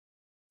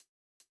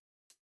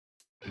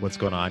What's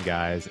going on,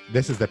 guys?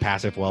 This is the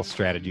Passive Wealth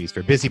Strategies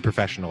for Busy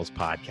Professionals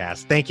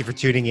podcast. Thank you for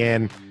tuning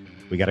in.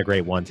 We got a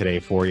great one today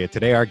for you.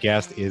 Today, our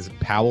guest is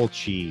Powell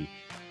Chi.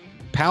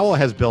 Powell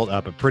has built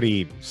up a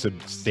pretty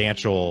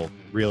substantial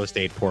real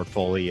estate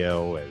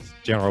portfolio as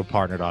general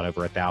partnered on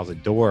over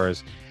 1,000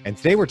 doors. And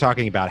today we're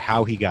talking about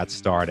how he got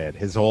started,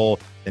 the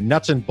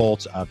nuts and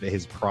bolts of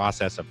his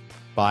process of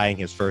buying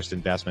his first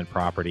investment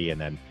property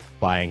and then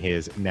buying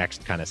his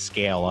next kind of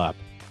scale up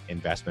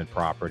investment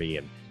property,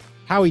 and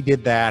how he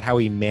did that, how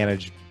he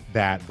managed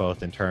that,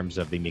 both in terms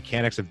of the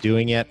mechanics of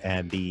doing it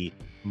and the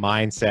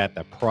mindset,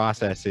 the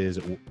processes,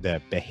 the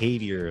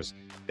behaviors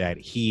that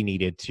he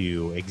needed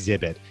to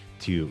exhibit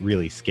to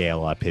really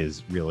scale up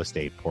his real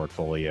estate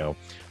portfolio.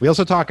 We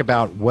also talk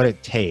about what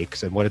it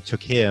takes and what it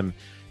took him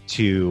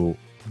to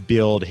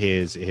build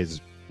his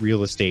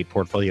real estate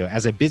portfolio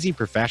as a busy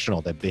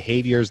professional, the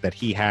behaviors that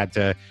he had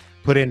to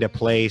put into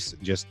place,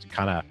 just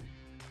kind of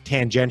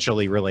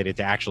tangentially related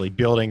to actually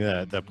building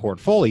the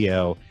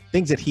portfolio,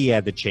 things that he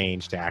had to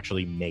change to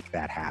actually make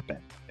that happen,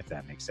 if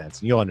that makes sense.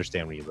 And you'll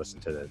understand when you listen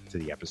to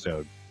the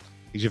episode.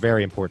 These are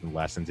very important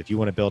lessons. If you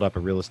want to build up a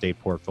real estate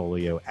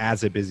portfolio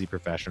as a busy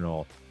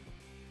professional,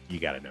 you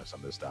got to know some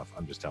of this stuff.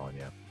 I'm just telling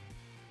you.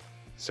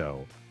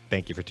 So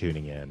thank you for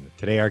tuning in.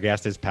 Today, our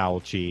guest is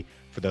Powell Chi.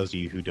 For those of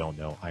you who don't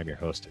know, I'm your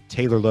host,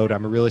 Taylor Load.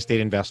 I'm a real estate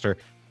investor,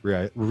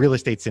 real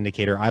estate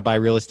syndicator. I buy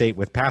real estate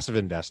with passive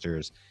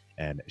investors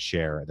and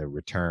share the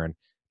return.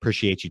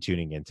 Appreciate you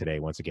tuning in today.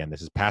 Once again,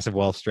 this is Passive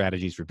Wealth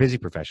Strategies for Busy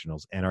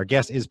Professionals, and our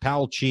guest is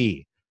Powell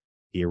Chi.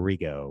 Here we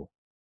go.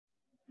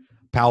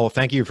 Powell,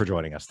 thank you for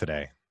joining us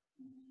today.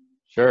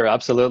 Sure,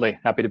 absolutely.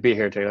 Happy to be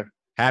here, Taylor.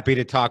 Happy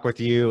to talk with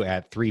you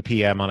at 3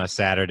 p.m. on a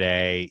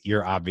Saturday.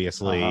 You're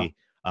obviously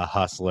a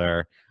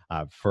hustler.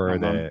 For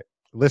the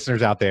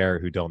listeners out there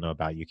who don't know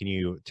about you, can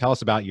you tell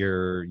us about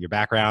your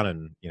background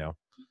and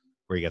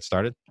where you got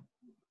started?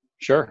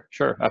 Sure,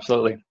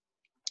 absolutely.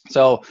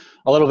 So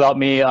a little about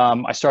me.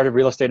 I started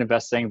real estate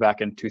investing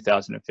back in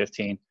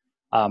 2015.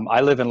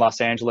 I live in Los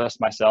Angeles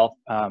myself,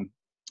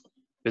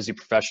 busy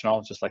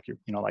professional, just like your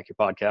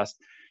podcast,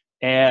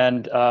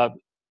 and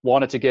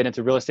wanted to get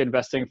into real estate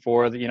investing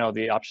for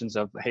the options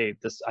of, hey,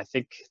 I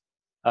think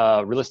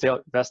real estate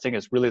investing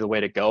is really the way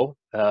to go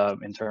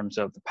in terms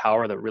of the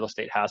power that real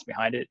estate has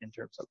behind it, in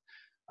terms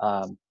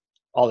of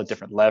all the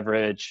different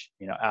leverage,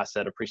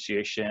 asset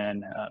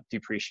appreciation,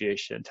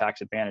 depreciation, tax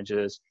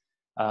advantages,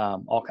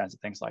 all kinds of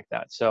things like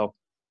that. So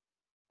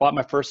bought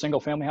my first single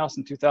family house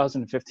in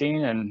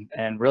 2015,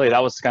 and really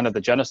that was kind of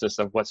the genesis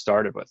of what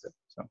started with it.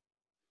 So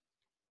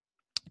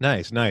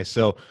nice.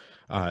 So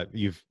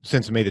you've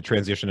since made the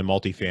transition to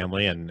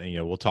multifamily, and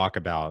we'll talk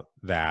about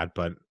that.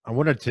 But I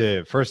wanted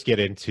to first get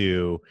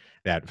into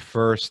that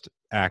first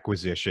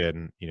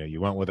acquisition.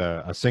 You went with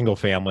a single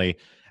family,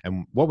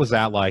 and what was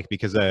that like?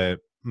 Because a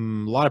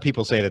lot of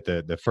people say that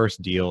the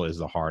first deal is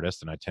the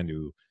hardest, and I tend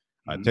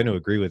to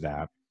agree with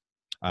that.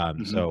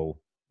 So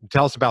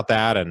tell us about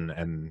that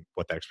and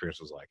what that experience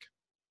was like.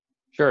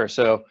 Sure.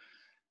 So,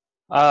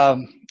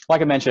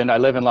 like I mentioned, I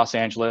live in Los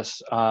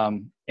Angeles,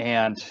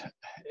 and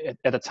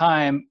at the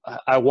time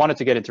I wanted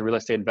to get into real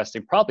estate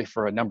investing probably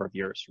for a number of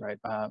years, right?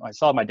 I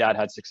saw my dad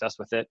had success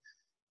with it,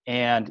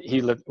 and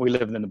we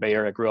lived in the Bay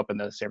Area, grew up in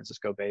the San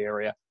Francisco Bay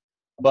Area,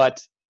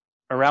 but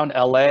around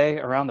LA,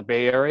 around the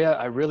Bay Area,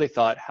 I really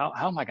thought, how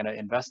am I going to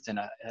invest in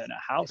a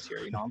house here?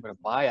 I'm going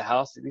to buy a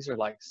house. These are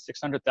like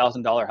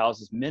 $600,000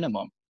 houses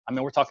minimum. I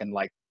mean, we're talking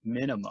like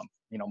minimum,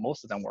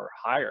 most of them were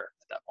higher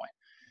at that point.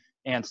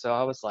 And so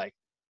I was like,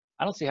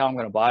 I don't see how I'm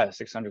going to buy a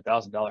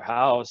 $600,000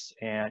 house.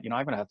 And,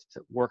 I'm going to have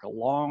to work a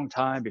long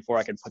time before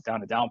I can put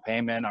down a down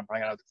payment. I'm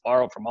probably going to have to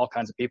borrow from all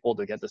kinds of people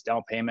to get this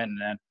down payment. And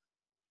then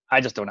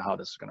I just don't know how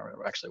this is going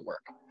to actually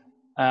work.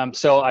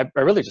 So I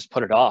really just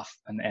put it off.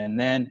 And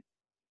then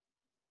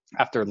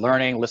after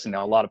listening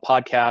to a lot of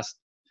podcasts,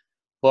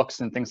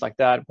 books and things like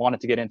that, wanted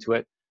to get into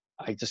it.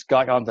 I just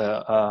got on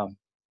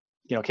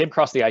came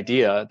across the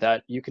idea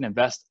that you can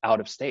invest out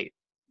of state,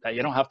 that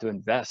you don't have to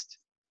invest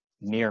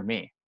near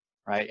me,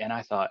 right? And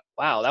I thought,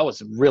 wow, that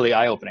was really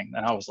eye-opening.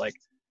 And I was like,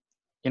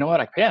 you know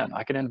what,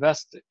 I can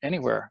invest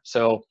anywhere.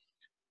 So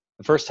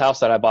the first house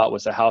that I bought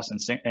was a house in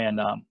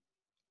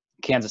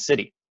Kansas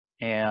City.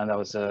 And that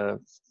was a,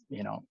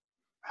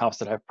 house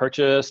that I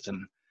purchased,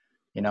 and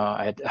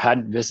I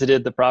hadn't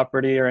visited the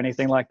property or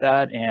anything like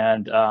that,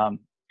 and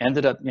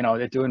ended up,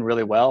 it doing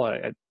really well.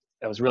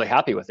 I was really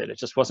happy with it. It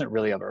just wasn't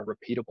really a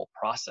repeatable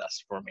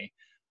process for me.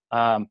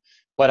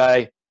 But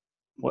I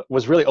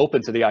was really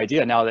open to the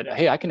idea now that,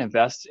 hey, I can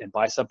invest and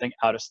buy something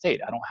out of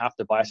state. I don't have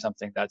to buy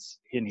something that's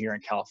in here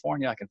in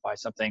California. I can buy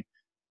something,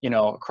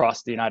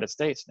 across the United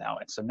States now.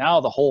 And so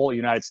now the whole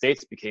United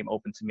States became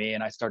open to me,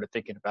 and I started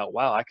thinking about,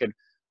 wow, I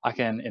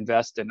can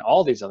invest in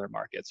all these other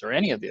markets, or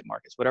any of the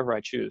markets, whatever I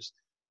choose.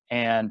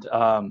 And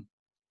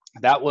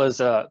that was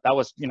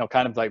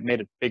kind of like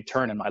made a big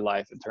turn in my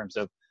life in terms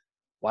of,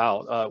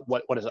 wow,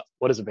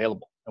 what is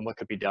available and what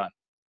could be done.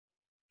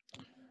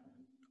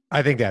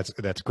 I think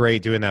that's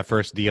great, doing that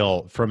first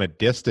deal from a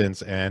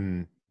distance.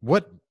 And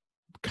what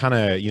kind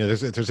of,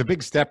 there's a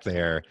big step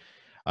there.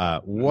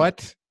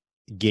 What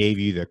gave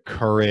you the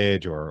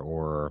courage,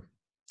 or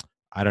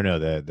I don't know,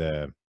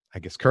 the I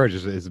guess courage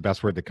is the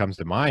best word that comes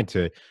to mind,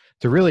 to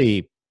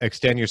really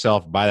extend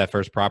yourself, buy that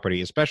first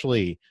property,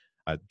 especially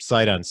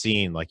sight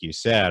unseen, like you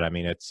said. I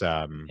mean, it's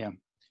Yeah.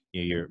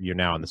 you're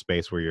now in the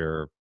space where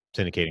you're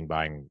syndicating,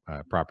 buying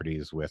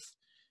properties with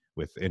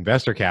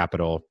investor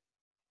capital.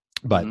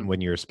 But Hmm. when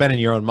you're spending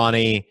your own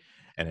money,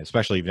 and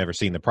especially you've never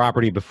seen the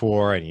property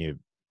before, and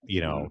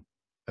you know, Hmm.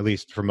 at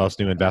least for most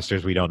new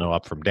investors, we don't know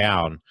up from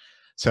down.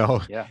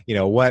 So, Yeah.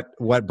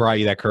 what brought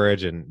you that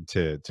courage and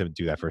to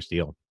do that first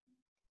deal?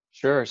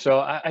 Sure. So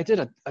I did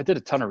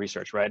a ton of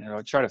research, right? And I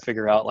was trying to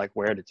figure out like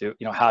where to do,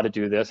 how to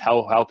do this,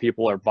 how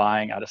people are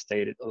buying out of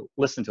state.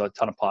 Listen to a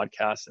ton of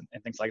podcasts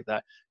and things like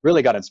that.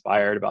 Really got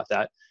inspired about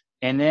that.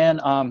 And then,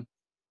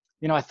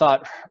 I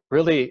thought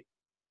really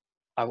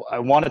I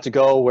wanted to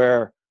go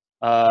where,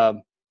 where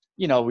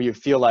you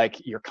feel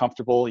like you're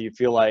comfortable. You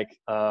feel like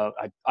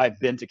I've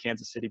been to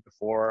Kansas City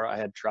before. I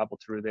had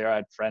traveled through there. I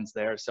had friends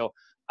there. So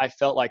I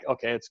felt like,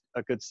 okay, it's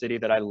a good city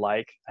that I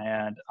like.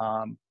 And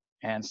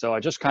so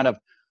I just kind of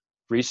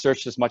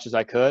researched as much as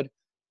I could.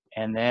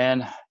 And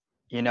then,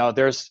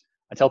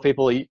 I tell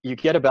people you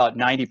get about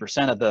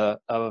 90%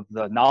 of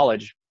the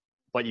knowledge,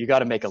 but you got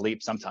to make a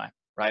leap sometime,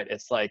 right?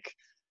 It's like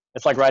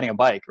riding a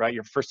bike, right?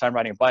 Your first time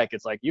riding a bike,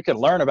 it's like you can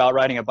learn about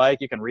riding a bike,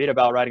 you can read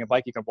about riding a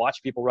bike, you can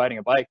watch people riding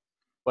a bike,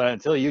 but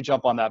until you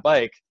jump on that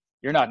bike,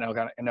 you're not going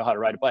to know how to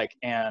ride a bike.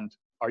 And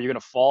are you going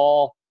to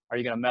fall? Are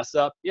you going to mess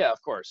up? Yeah, of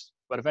course.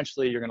 But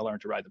eventually you're going to learn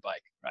to ride the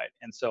bike, right?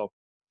 And so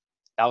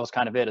that was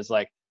kind of it. Is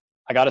like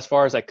I got as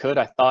far as I could,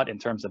 I thought, in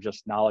terms of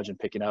just knowledge and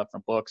picking up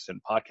from books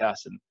and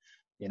podcasts and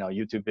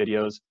YouTube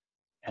videos.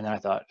 And then I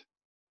thought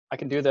I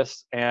can do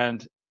this,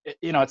 and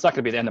it's not going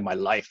to be the end of my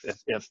life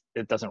if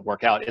it doesn't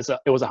work out. It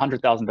was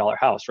 $100,000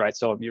 house, right?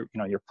 So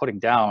you're putting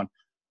down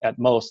at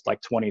most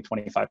like 20-25%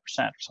 or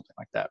something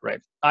like that,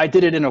 right? I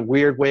did it in a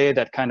weird way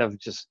that kind of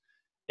just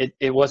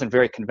it wasn't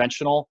very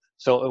conventional,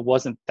 so it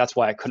wasn't. That's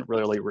why I couldn't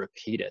really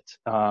repeat it.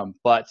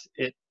 But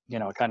it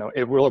kind of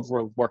it really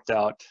worked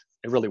out.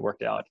 It really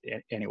worked out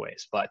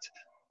anyways.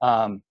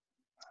 Um,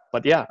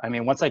 but yeah, I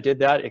mean, once I did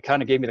that, it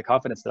kind of gave me the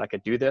confidence that I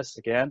could do this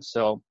again.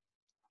 So,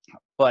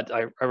 but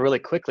I really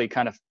quickly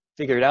kind of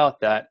figured out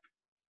that,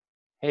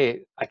 hey,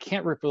 I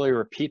can't really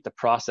repeat the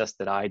process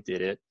that I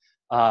did it.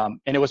 And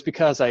it was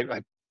because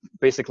I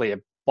basically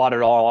bought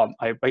it all.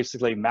 I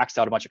basically maxed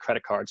out a bunch of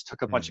credit cards,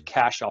 took a bunch of Mm.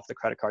 cash off the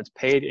credit cards,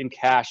 paid in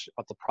cash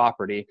of the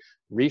property,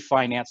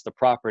 refinanced the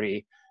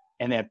property,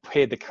 and then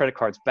paid the credit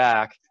cards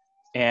back.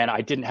 And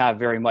I didn't have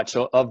very much.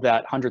 So of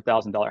that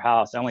 $100,000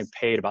 house, I only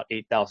paid about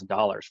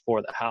 $8,000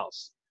 for the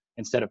house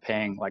instead of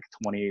paying like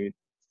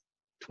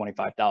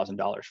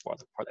 $25,000 for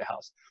the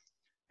house.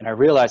 And I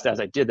realized as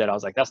I did that, I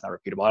was like, that's not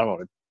repeatable. I don't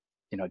want to,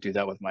 do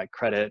that with my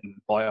credit and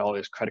buy all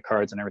these credit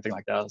cards and everything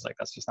like that. I was like,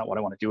 that's just not what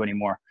I want to do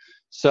anymore.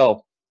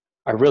 So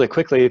I really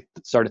quickly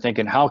started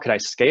thinking, how could I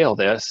scale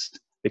this?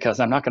 Because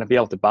I'm not going to be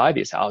able to buy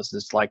these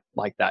houses like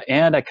that.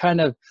 And I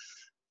kind of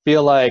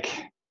feel like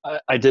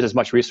I did as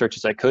much research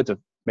as I could to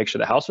make sure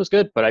the house was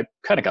good, but I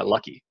kind of got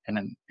lucky.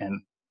 And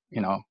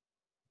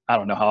I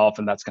don't know how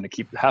often that's going to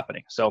keep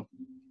happening. So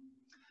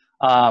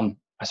I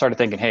started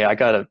thinking, hey, I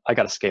gotta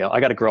scale. I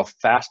gotta grow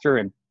faster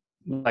and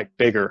like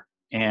bigger.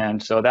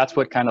 And so that's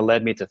what kind of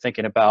led me to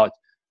thinking about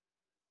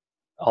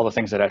all the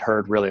things that I'd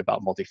heard really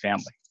about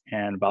multifamily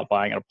and about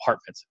buying an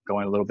apartment,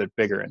 going a little bit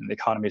bigger, and the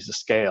economies of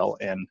scale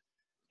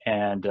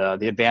and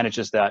the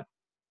advantages that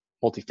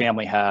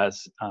multifamily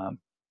has.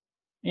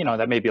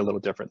 That may be a little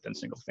different than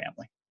single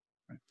family.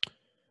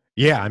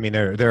 Yeah, I mean,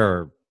 there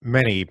are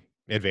many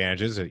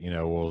advantages that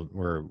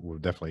we'll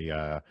definitely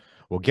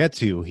we'll get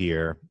to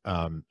here.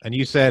 And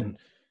you said Mhm.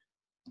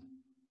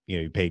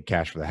 you paid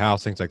cash for the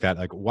house, things like that.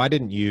 Like, why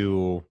didn't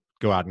you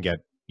go out and get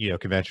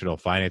conventional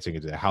financing?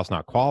 Did the house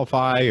not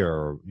qualify,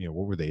 or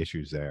what were the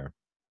issues there?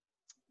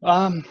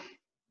 Um,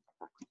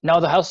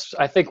 no, the house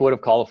I think would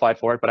have qualified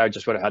for it, but I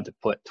just would have had to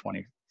put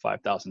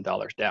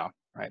 $25,000 down,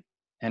 right?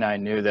 And I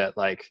knew that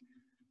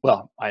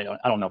well, I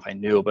don't know if I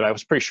knew, but I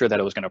was pretty sure that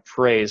it was going to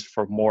appraise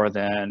for more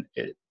than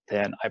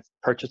I've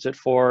purchased it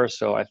for.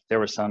 So there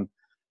was some,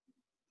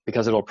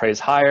 because it'll appraise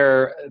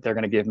higher, they're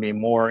going to give me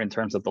more in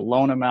terms of the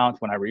loan amount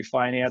when I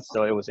refinance.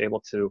 So it was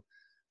able to,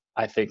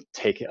 I think,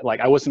 take it. Like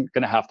I wasn't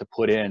going to have to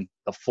put in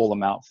the full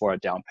amount for a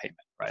down payment,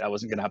 right? I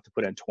wasn't going to have to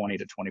put in $20,000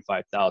 to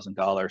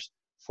 $25,000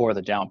 for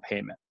the down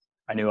payment.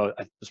 I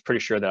was pretty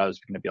sure that I was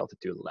going to be able to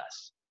do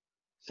less.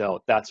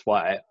 So that's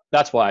why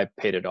I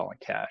paid it all in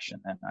cash,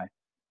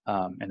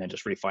 and then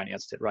just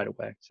refinanced it right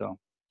away. So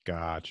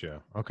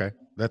Gotcha. Okay,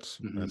 that's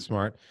mhm.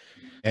 smart.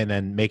 And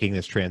then making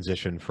this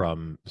transition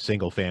from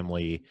single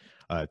family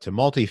to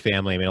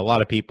multifamily. I mean, a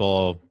lot of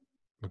people,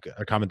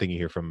 a common thing you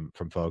hear from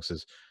folks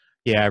is,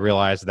 yeah, I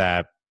realized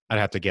that I'd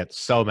have to get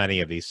so many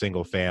of these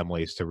single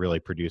families to really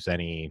produce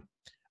any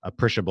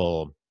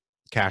appreciable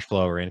cash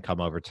flow or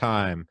income over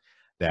time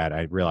that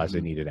I realized I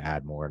Mhm. needed to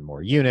add more and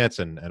more units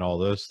and all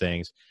those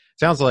things.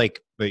 Sounds like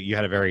that you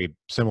had a very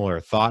similar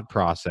thought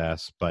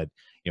process, but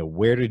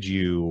where did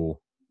you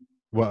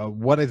Well,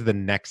 what is the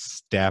next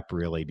step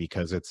really?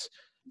 Because it's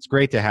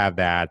great to have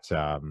that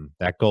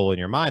that goal in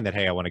your mind that,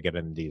 hey, I want to get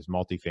into these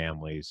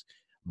multifamilies,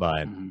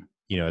 but Mhm.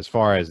 as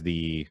far as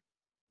the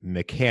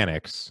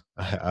mechanics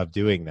of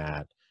doing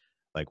that,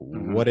 like,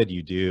 Mhm. what did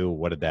you do?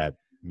 What did that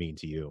mean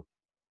to you?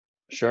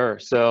 Sure.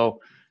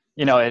 So,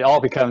 it all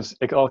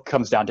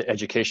comes down to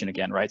education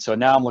again, right? So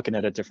now I'm looking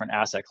at a different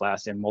asset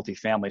class in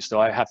multifamily.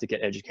 So I have to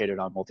get educated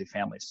on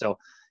multifamily. So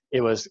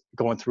it was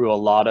going through a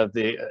lot of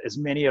as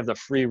many of the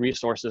free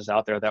resources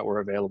out there that were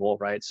available,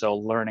 right? So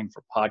learning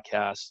from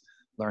podcasts,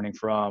 learning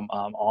from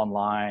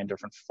online,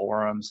 different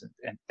forums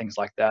and things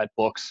like that,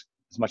 books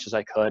as much as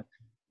I could.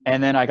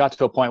 And then I got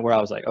to a point where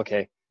I was like,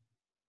 okay,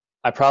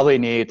 I probably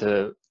need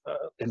to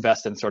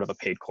invest in sort of a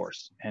paid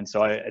course. And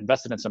so I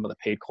invested in some of the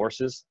paid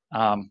courses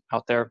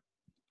out there,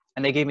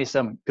 and they gave me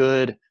some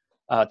good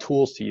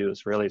tools to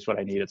use. Really, is what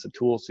I needed. Some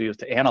tools to use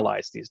to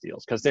analyze these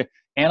deals, because they're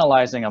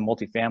analyzing a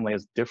multifamily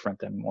is different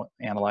than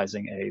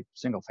analyzing a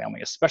single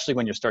family, especially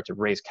when you start to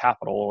raise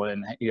capital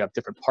and you have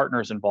different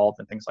partners involved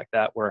and things like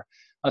that. Where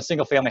on a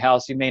single family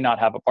house, you may not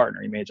have a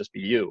partner; you may just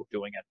be you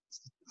doing it.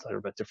 It's sort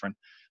of a different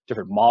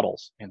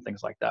models and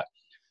things like that.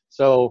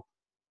 So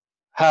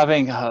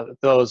having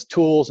those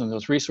tools and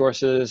those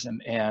resources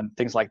and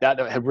things like that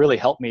have really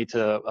helped me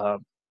to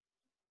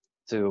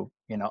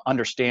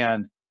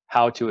understand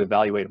how to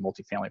evaluate a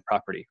multifamily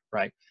property,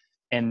 right?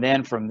 And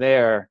then from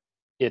there,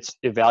 it's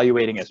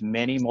evaluating as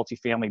many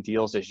multifamily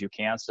deals as you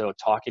can. So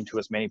talking to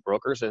as many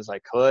brokers as I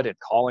could, and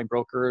calling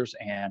brokers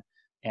and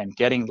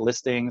getting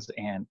listings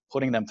and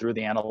putting them through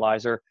the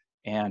analyzer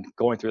and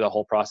going through the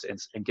whole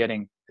process and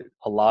getting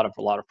a lot of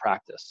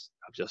practice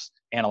of just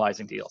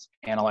analyzing deals,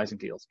 analyzing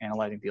deals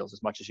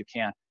as much as you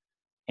can.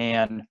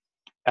 And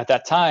at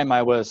that time,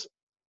 I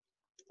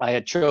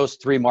had chose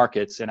three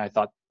markets, and I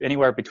thought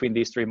anywhere between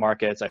these three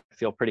markets, I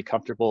feel pretty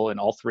comfortable in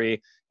all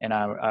three, and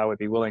I would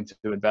be willing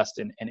to invest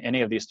in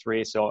any of these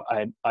three. So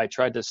I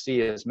tried to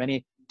see as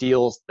many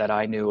deals that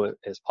I knew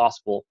as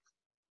possible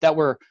that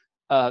were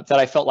that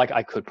I felt like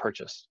I could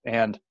purchase.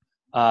 And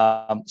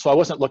so I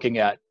wasn't looking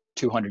at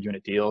 200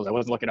 unit deals. I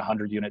wasn't looking at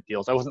 100 unit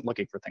deals. I wasn't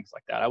looking for things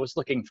like that. I was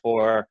looking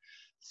for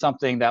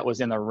something that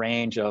was in the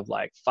range of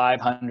like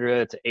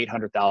 $500 to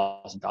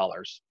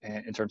 $800,000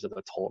 in terms of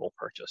the total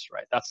purchase,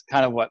 right? That's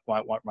kind of what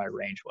my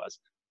range was.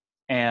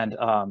 And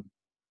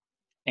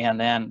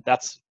then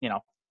that's,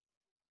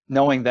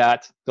 knowing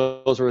that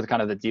those were the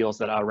kind of the deals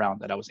that I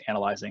was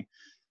analyzing.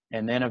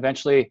 And then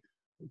eventually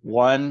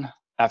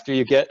after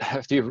you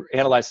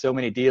analyze so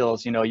many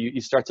deals,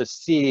 you start to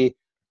see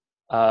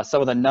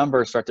some of the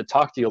numbers start to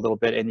talk to you a little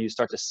bit, and you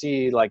start to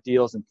see like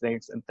deals and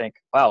things and think,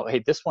 wow, hey,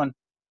 this one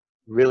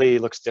really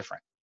looks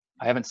different.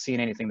 I haven't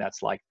seen anything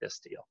that's like this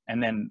deal.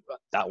 And then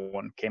that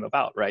one came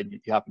about, right? You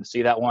happen to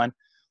see that one,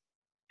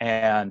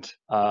 and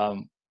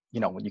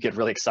when you get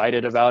really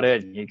excited about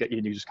it, and you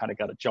just kind of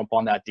got to jump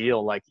on that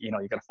deal. Like, you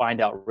got to find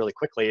out really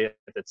quickly if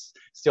it's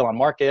still on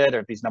market or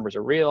if these numbers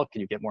are real. Can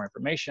you get more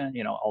information?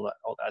 All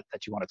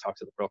that you want to talk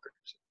to the brokers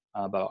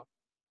about.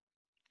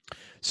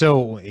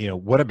 So,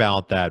 what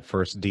about that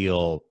first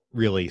deal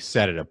really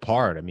set it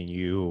apart? I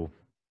mean,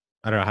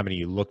 I don't know how many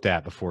you looked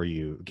at before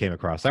you came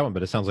across that one,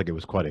 but it sounds like it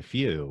was quite a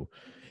few.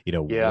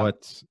 Yeah.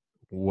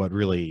 What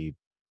really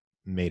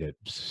made it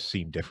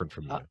seem different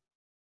from Uh,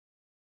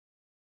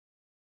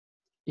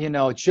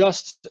 you?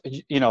 just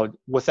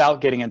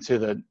without getting into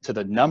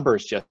the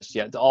numbers just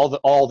yet, all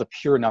the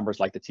pure numbers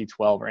like the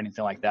T12 or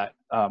anything like that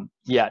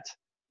yet.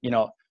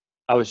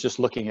 I was just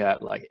looking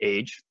at like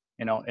age.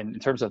 And in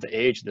terms of the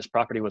age, this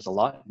property was a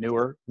lot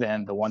newer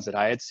than the ones that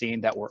I had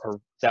seen that were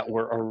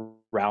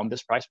around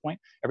this price point.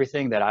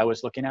 Everything that I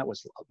was looking at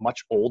was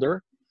much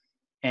older,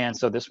 and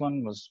so this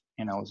one was,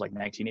 it was like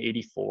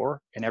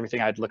 1984, and everything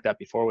I'd looked at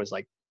before was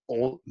like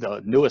old.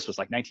 The newest was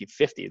like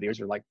 1950. These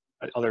were like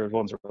other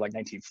ones were like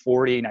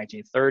 1940,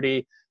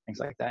 1930, things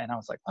like that. And I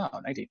was like, oh,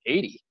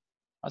 1980.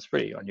 That's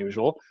pretty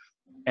unusual.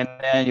 And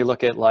then you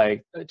look at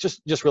like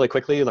just really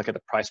quickly, you look at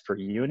the price per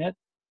unit,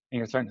 and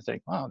you're starting to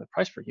think, wow, the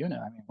price per unit.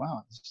 I mean,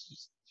 wow,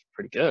 it's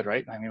pretty good,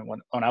 right? I mean,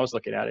 when I was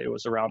looking at it, it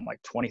was around like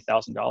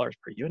 $20,000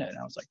 per unit, and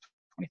I was like,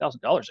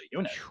 $20,000 a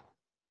unit.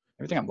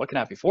 Everything I'm looking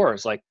at before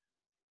is like,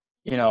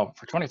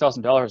 for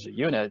 $20,000 a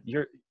unit,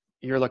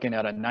 you're looking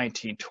at a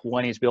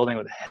 1920s building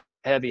with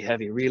heavy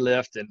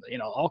relift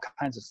and all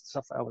kinds of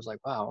stuff. I was like,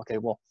 wow, okay,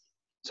 well,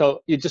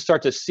 so you just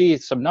start to see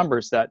some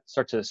numbers that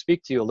start to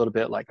speak to you a little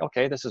bit, like,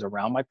 okay, this is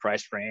around my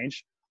price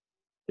range.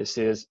 This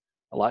is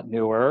a lot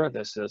newer.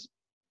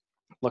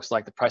 Looks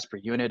like the price per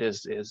unit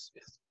is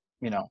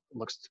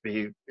looks to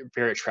be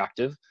very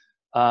attractive.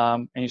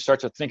 And you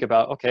start to think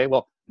about, okay,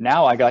 well,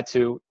 now I got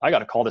to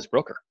call this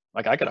broker.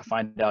 Like, I got to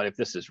find out if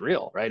this is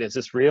real, right? Is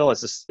this real?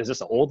 Is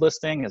this an old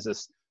listing? Is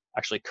this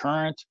actually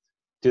current?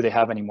 Do they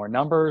have any more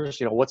numbers?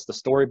 What's the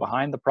story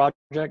behind the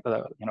project,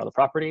 the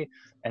property?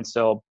 And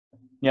so,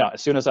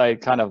 as soon as I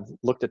kind of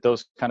looked at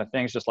those kind of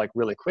things, just like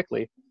really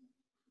quickly,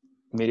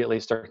 immediately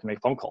start to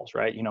make phone calls,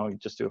 right? You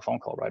just do a phone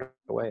call right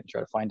away and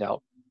try to find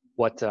out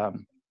what,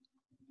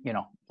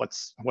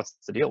 what's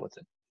the deal with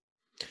it.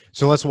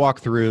 So let's walk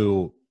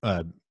through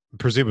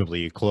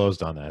presumably you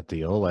closed on that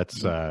deal.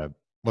 Let's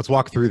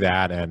walk through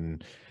that,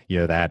 and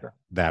Sure.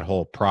 that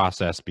whole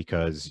process,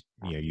 because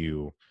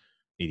you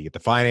need to get the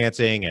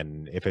financing,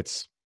 and if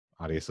it's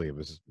obviously it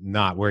was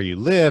not where you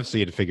live, so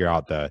you had to figure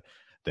out the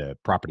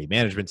property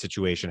management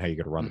situation, how you're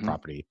going to run the Hmm.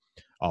 property,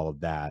 all of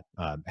that.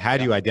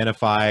 Had Yeah. you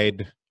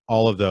identified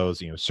all of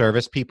those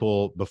service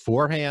people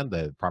beforehand,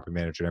 the property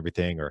manager and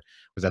everything, or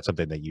was that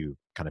something that you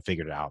kind of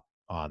figured out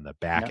on the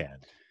back Yeah.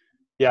 end?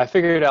 Yeah. I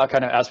figured it out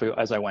kind of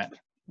as I went.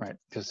 Right.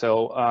 Because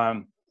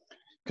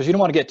you don't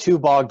want to get too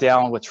bogged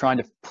down with trying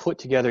to put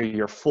together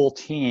your full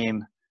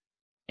team,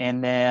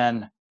 and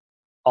then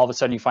all of a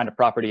sudden you find a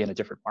property in a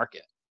different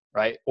market,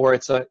 right? Or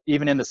it's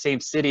even in the same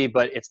city,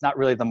 but it's not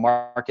really the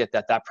market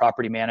that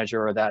property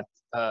manager or that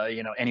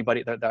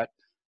anybody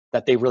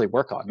that they really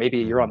work on. Maybe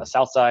you're on the Mhm.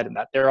 south side and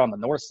that they're on the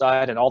north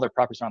side, and all their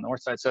properties are on the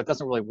north side, so it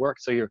doesn't really work.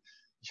 So you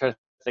try to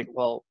think,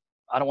 well,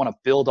 I don't want to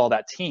build all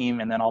that team,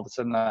 and then all of a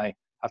sudden I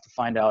have to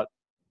find out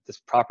this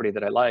property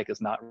that I like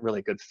is not really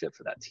a good fit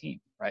for that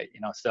team, right?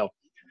 So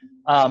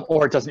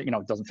or it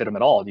doesn't fit them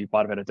at all. You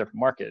bought them at a different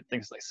market,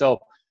 things like so.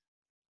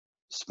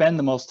 Spend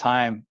the most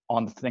time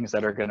on the things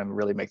that are going to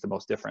really make the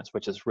most difference,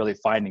 which is really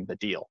finding the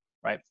deal,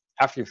 right?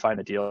 After you find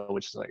the deal,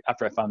 which is like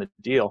after I found the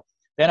deal,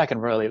 then I can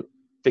really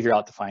figure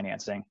out the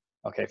financing.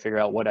 Okay, figure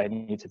out what I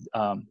need to,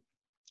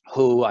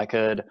 who I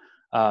could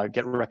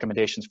get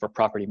recommendations for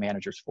property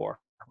managers for,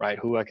 right?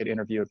 Who I could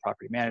interview with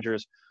property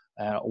managers,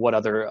 what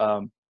other,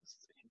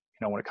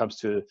 when it comes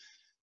to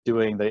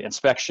doing the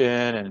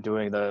inspection and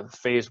doing the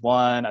phase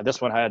one.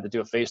 This one I had to do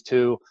a phase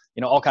two,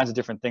 all kinds of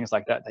different things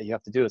like that you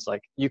have to do. It's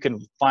like you can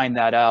find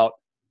that out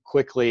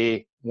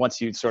quickly once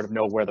you sort of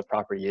know where the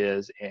property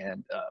is,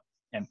 and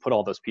put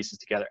all those pieces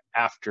together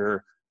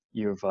after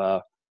you've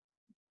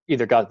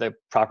either got the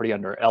property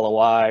under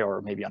LOI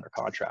or maybe under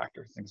contract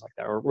or things like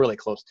that, or really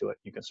close to it.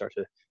 You can start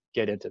to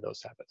get into those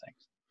type of things.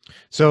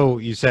 So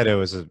you said it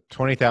was a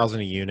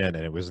 20,000 a unit,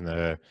 and it was in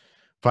the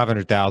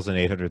 500,000,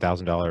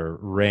 $800,000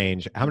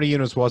 range. How many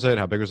units was it?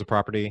 How big was the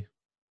property?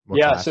 What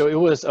Yeah, so class? it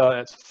was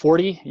it's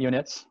 40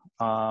 units.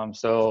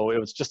 So it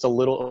was just a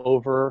little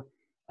over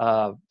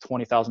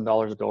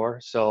 $20,000 a door.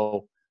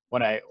 So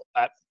when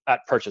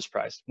at purchase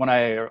price, when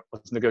I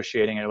was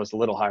negotiating, it was a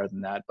little higher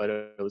than that, but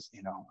it was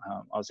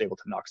I was able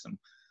to knock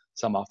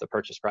some off the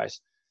purchase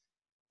price.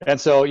 And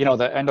so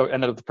the end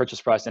of the purchase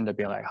price ended up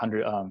being like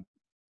 100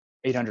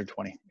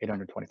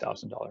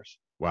 $820,000.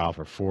 Wow,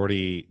 for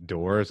 40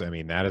 doors. I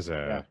mean, that is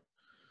Yeah,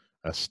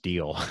 a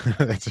steal.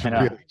 That's and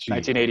really cheap.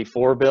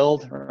 1984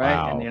 build,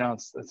 right? And Wow.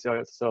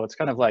 so it's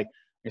kind of like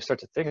you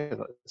start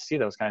to see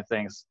those kind of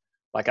things.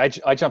 Like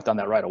I jumped on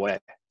that right away,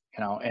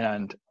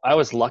 and I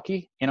was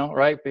lucky,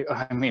 right?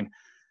 I mean,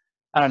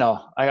 I don't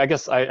know. I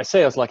guess I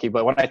say I was lucky,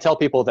 but when I tell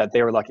people that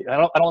they were lucky, I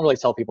don't really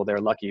tell people they're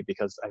lucky,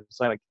 because I was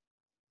like,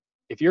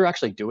 if you're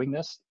actually doing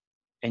this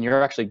and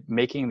you're actually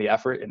making the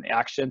effort and the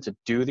action to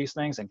do these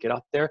things and get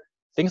out there,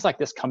 things like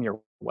this come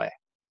your way,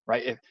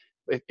 right?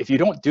 If you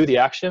don't do the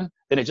action,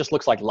 then it just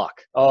looks like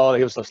luck. Oh,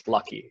 he was just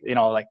lucky,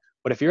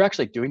 But if you're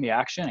actually doing the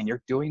action and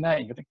you're doing that,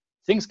 and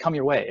things come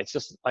your way. It's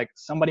just like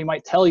somebody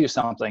might tell you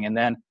something, and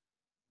then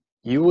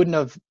you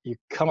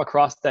come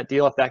across that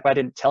deal if that guy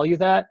didn't tell you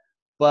that.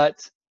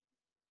 But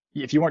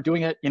if you weren't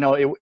doing it, it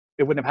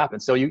wouldn't have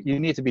happened. So you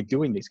need to be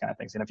doing these kind of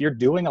things. And if you're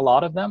doing a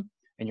lot of them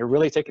and you're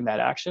really taking that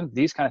action,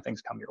 these kind of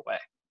things come your way.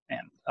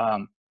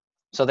 And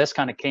so this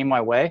kind of came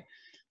my way.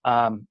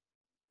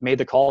 Made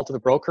the call to the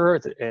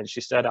broker, and she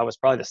said I was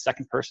probably the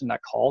second person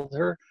that called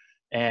her.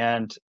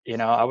 And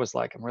I was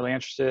like, I'm really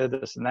interested,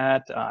 this and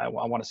that. I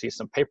want to see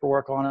some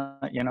paperwork on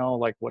it.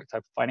 Like what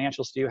type of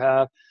financials do you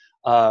have?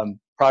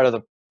 Part of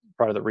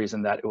the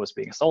reason that it was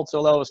being sold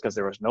so low is because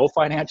there was no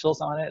financials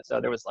on it.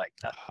 So there was like,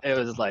 it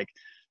was like,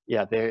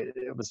 yeah,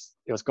 it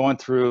was going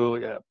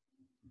through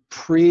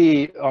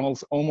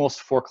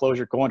almost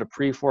foreclosure, going to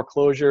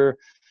pre-foreclosure,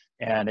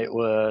 and it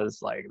was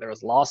like there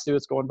was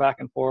lawsuits going back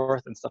and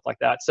forth and stuff like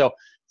that. So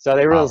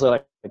they realized Wow.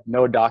 like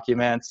no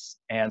documents,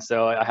 and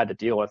so I had to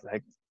deal with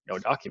like no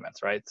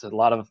documents, right? So a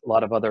lot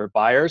of other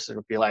buyers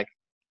would be like,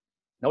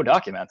 no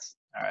documents.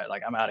 All right,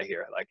 like I'm out of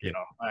here. Like Yeah.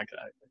 I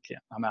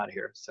can't. I'm out of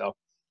here. So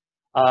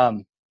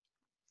um,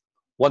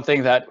 one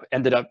thing that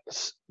ended up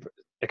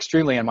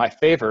extremely in my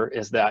favor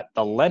is that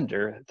the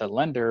lender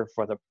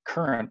for the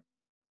current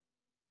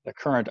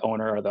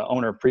owner, or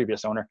the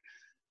previous owner,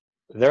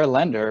 their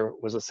lender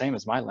was the same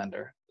as my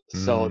lender.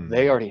 So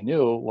they Mm. already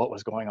knew what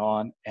was going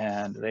on,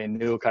 and they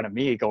knew kind of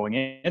me going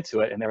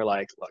into it. And they were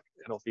like, look,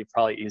 it'll be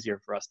probably easier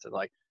for us to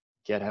like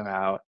get him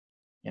out,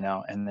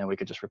 and then we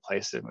could just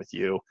replace him with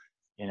you.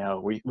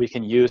 We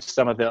can use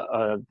some of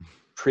the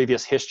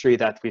previous history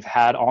that we've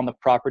had on the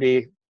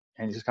property,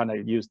 and just kind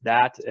of use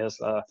that as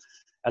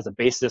a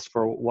basis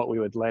for what we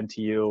would lend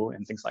to you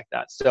and things like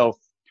that. So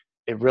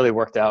it really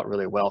worked out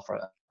really well for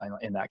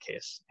in that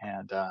case.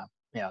 And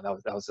yeah,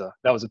 that was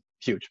a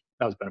huge,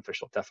 that was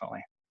beneficial,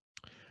 definitely.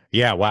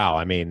 Yeah, wow.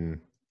 I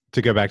mean,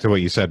 to go back to what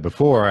you said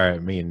before, I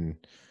mean,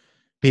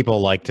 people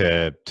like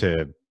to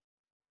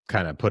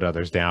kind of put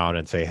others down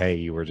and say, "Hey,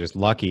 you were just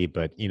lucky,"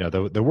 but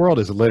the world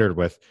is littered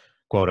with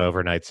quote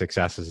overnight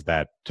successes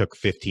that took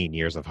 15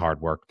 years of hard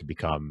work to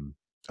become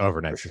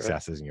overnight For sure.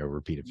 successes,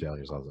 repeated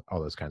failures,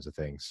 all those kinds of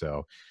things.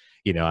 So,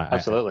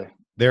 Absolutely.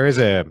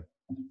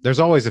 there's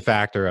always a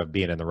factor of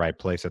being in the right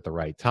place at the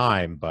right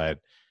time, but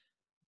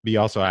we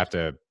also have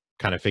to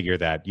kind of figure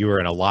that you were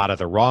in a lot of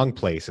the wrong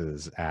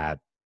places at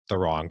the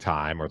wrong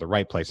time, or the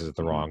right places at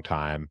the wrong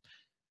time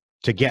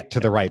to get to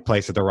the right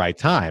place at the right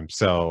time.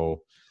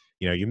 So,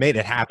 you made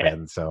it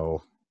happen.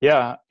 So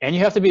yeah, and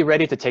you have to be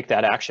ready to take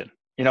that action.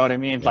 You know what I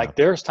mean? yeah, Like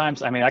there's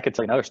times, I mean, I could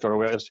tell you another story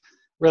where I was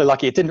really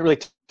lucky. It didn't really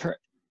turn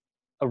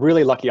a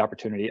really lucky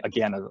opportunity.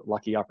 Again, a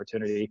lucky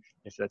opportunity,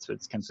 if that's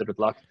what's considered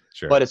luck.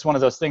 sure. But it's one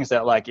of those things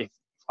that, like, if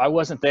I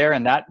wasn't there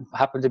and that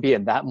happened to be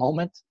in that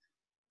moment,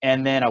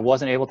 and then I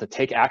wasn't able to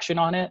take action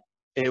on it,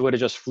 it would have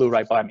just flew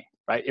right by me,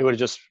 right? It would have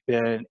just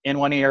been in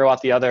one ear,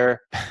 out the other,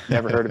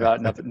 never heard about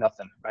it,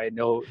 nothing, right?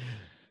 Nothing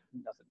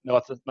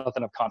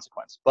of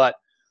consequence. But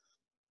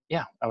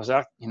yeah, I was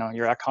out,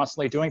 you're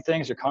constantly doing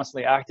things, you're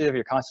constantly active,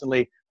 you're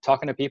constantly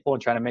talking to people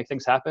and trying to make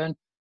things happen.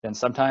 Then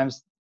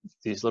sometimes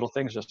these little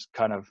things just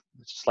kind of,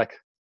 it's just like,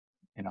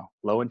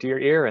 low into your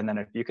ear. And then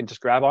if you can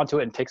just grab onto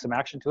it and take some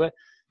action to it,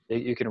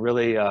 you can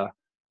really,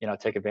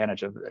 take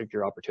advantage of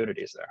your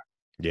opportunities there.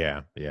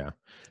 Yeah. Yeah.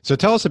 So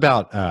tell us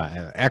about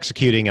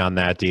executing on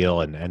that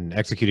deal and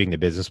executing the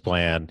business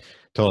plan.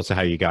 Tell us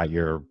how you got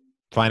your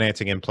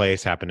financing in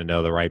place, happen to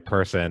know the right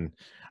person.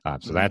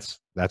 So that's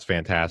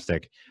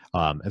fantastic.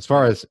 As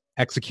far as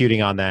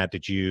executing on that,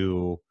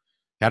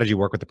 how did you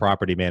work with the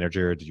property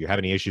manager? Did you have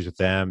any issues with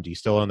them? Do you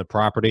still own the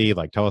property?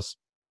 Like, tell us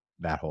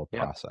that whole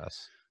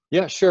process.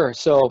 Yeah, sure.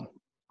 So,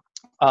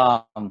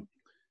 when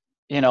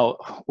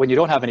you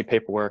don't have any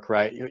paperwork,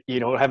 right, you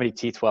don't have any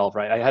T12,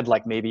 right? I had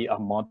like maybe a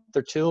month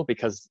or two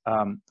because,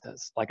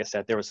 like I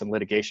said, there was some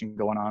litigation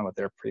going on with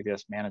their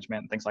previous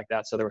management and things like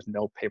that. So there was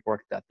no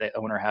paperwork that the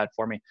owner had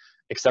for me,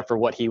 except for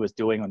what he was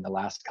doing in the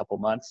last couple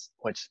months,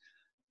 which,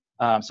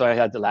 so I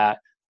had that.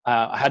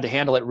 I had to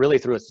handle it really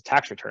through his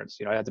tax returns.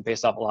 I had to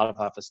base off a lot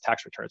of his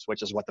tax returns,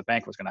 which is what the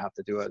bank was going to have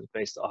to do,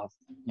 based off,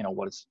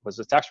 what does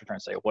his tax return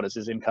say? What is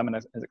his income and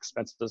his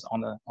expenses on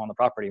the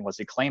property? And what's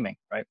he claiming,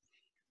 right?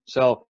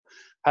 So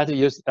I had to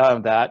use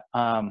that.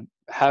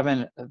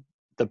 Having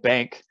the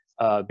bank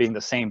being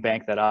the same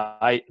bank that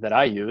I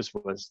use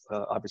was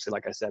obviously,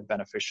 like I said,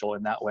 beneficial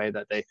in that way,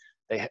 that they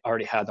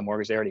already had the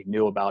mortgage, they already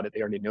knew about it,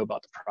 they already knew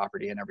about the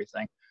property and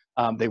everything.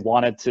 They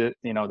wanted to,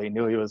 they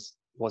knew he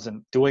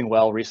wasn't doing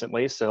well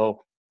recently,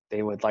 so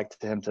they would like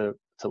him to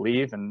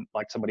leave and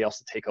like somebody else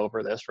to take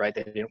over this, right?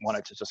 They didn't want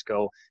it to just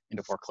go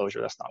into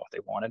foreclosure. That's not what they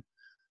wanted.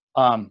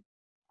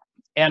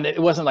 And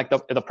it wasn't like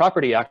the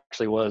property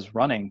actually was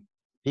running.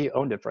 He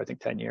owned it for, I think,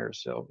 10 years.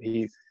 So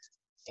he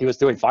was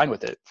doing fine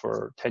with it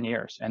for 10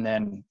 years. And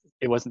then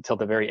it wasn't until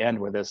the very end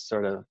where this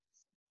sort of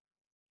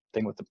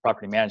thing with the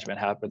property management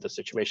happened, the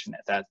situation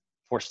that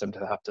forced him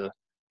to have to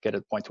get to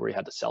the point where he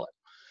had to sell it.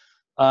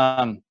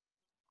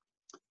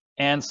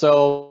 And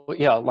so,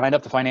 yeah, lined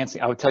up the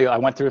financing. I would tell you, I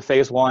went through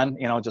phase one,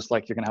 just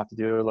like you're going to have to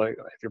do, like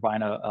if you're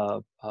buying a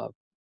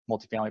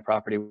multifamily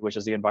property, which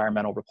is the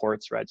environmental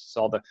reports, right? Just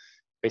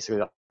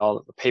basically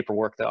all the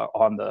paperwork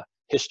on the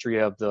history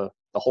of the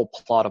whole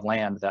plot of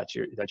land that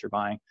you're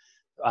buying.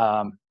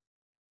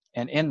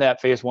 And in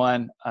that phase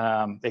one,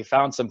 they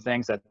found some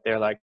things that they're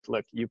like,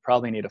 look, you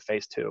probably need a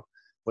phase two,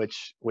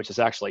 which is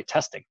actually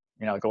testing,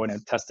 going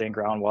and testing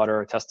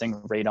groundwater, testing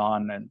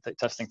radon, and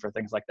testing for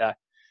things like that.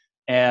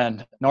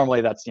 And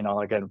normally that's,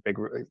 again, big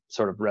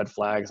sort of red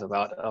flags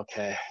about,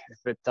 okay, if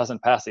it doesn't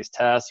pass these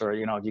tests, or,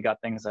 you got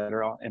things that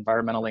are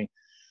environmentally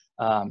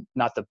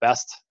not the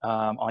best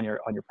on your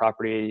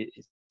property,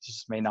 you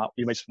may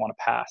just want to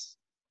pass.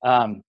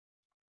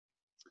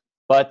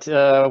 But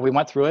we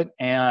went through it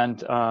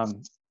and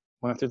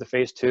went through the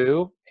phase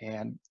two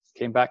and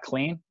came back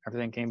clean.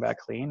 Everything came back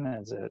clean.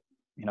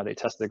 They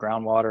tested the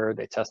groundwater,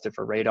 they tested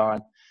for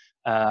radon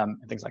and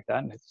things like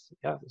that. And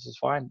this is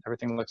fine.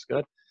 Everything looks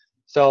good.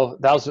 So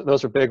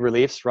those are big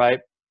reliefs,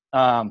 right?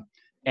 And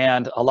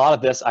a lot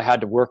of this I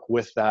had to work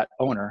with that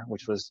owner,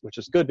 which was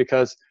good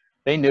because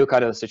they knew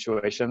kind of the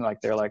situation. Like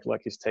they're like,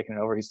 look, he's taking it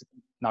over. He's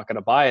not going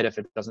to buy it if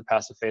it doesn't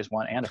pass a phase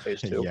one and a phase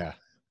two. Yeah.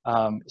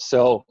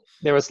 So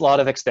there was a lot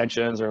of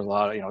extensions. There was a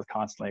lot of,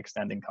 constantly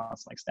extending.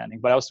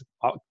 But I was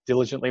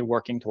diligently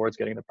working towards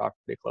getting the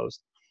property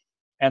closed.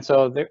 And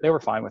so they were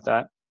fine with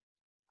that.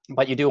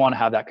 But you do want to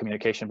have that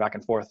communication back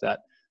and forth that,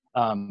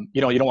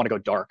 you don't want to go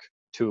dark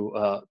to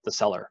the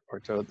seller or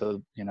to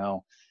the,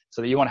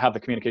 so that you want to have the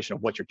communication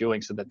of what you're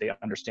doing so that they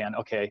understand,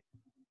 okay,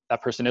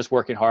 that person is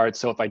working hard.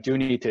 So if I do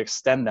need to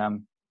extend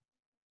them,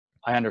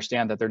 I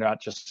understand that they're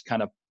not just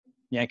kind of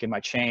yanking my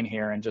chain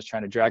here and just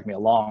trying to drag me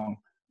along.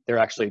 They're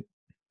actually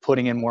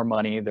putting in more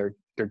money. They're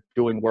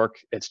doing work.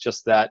 It's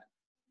just that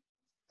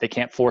they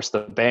can't force the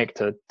bank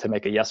to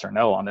make a yes or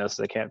no on this.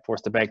 They can't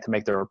force the bank to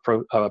make their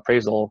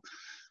appraisal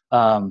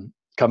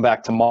come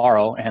back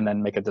tomorrow and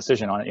then make a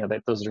decision on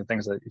it. Those are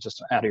things that are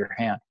just out of your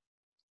hand.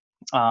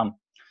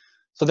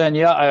 So then,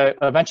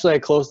 eventually I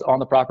closed on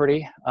the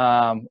property,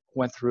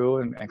 went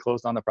through and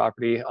closed on the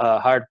property,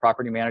 hired a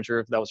property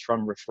manager that was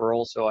from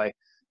referral. So I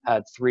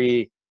had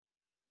three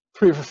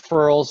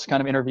referrals,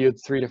 kind of interviewed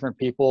three different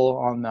people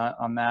on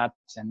that,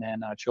 and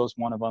then chose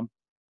one of them.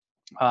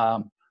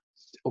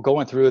 We're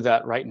going through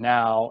that right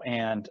now,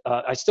 and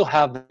I still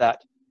have that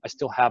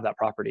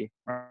property,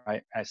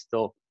 right? I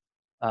still,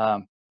 I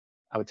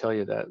would tell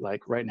you that,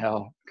 like, right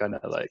now, kind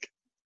of like,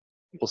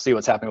 we'll see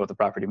what's happening with the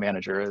property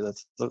manager.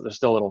 There's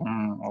still a little,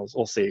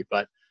 we'll see,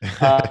 but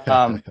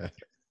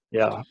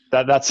yeah,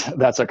 that's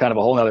a kind of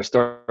a whole nother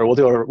story. We'll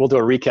do a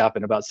recap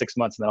in about 6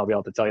 months, and then I'll be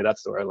able to tell you that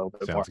story a little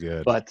bit more. Sounds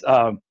good.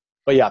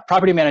 But yeah,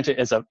 property management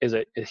is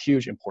a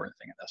huge important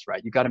thing in this,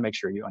 right? You got to make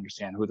sure you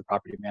understand who the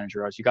property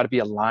manager is. You got to be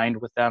aligned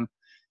with them.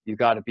 You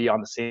got to be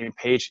on the same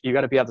page. You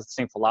got to have the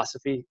same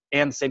philosophy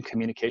and the same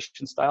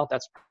communication style.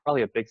 That's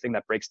probably a big thing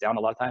that breaks down a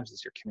lot of times,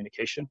 is your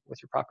communication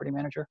with your property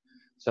manager.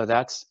 So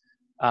that's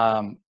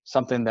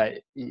something that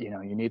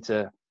you need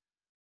to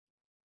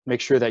make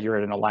sure that you're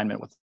in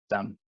alignment with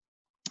them.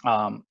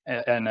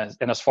 And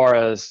as far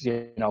as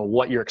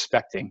what you're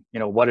expecting,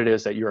 what it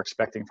is that you're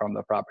expecting from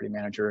the property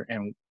manager,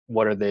 and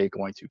what are they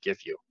going to give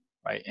you,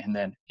 right? And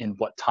then in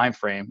what time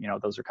frame,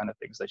 those are kind of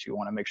things that you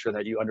want to make sure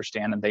that you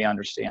understand and they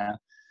understand,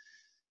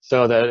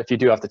 so that if you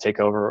do have to take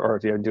over, or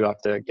if you do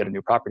have to get a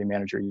new property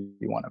manager,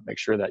 you want to make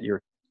sure that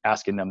you're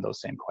asking them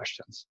those same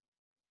questions.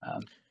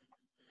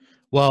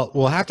 Well,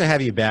 we'll have to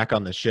have you back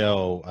on the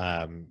show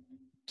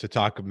to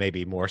talk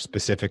maybe more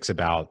specifics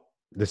about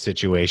the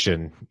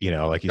situation,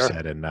 like you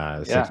said, in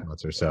 6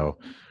 months or so,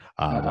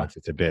 once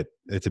it's a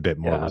bit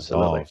more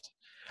resolved.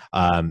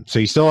 So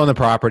you still own the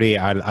property.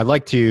 I'd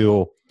like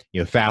to,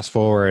 fast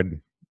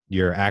forward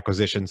your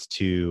acquisitions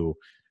to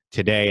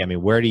today. I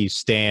mean, where do you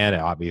stand?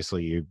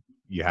 Obviously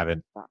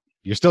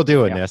you're still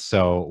doing this.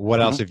 So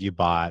what else have you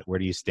bought? Where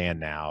do you stand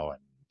now? And,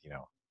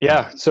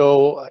 Yeah.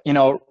 So,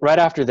 right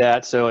after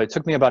that, so it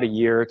took me about a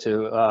year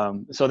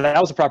to, so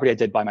that was a property I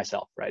did by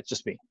myself, right? It's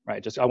just me,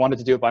 right? I wanted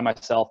to do it by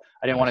myself.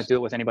 I didn't want to do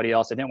it with anybody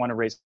else. I didn't want to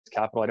raise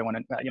capital. I didn't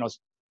want to,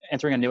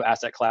 entering a new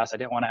asset class. I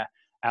didn't want to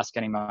ask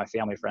any of my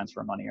family friends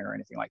for money or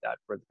anything like that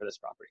for this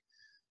property.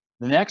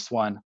 The next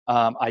one,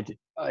 I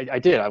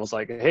did. I was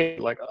like, hey,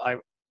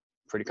 I'm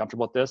pretty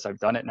comfortable with this. I've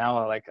done it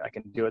now. I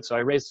can do it. So I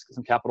raised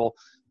some capital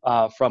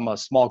from a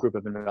small group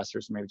of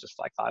investors, maybe just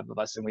like 5 of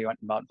us, and we went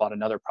and bought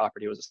another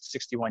property. It was a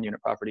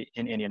 61-unit property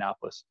in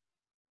Indianapolis,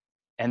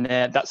 and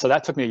then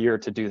that took me a year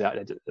to do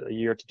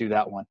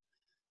that one.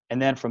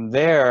 And then from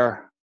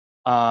there,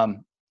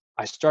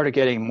 I started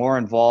getting more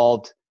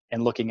involved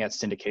in looking at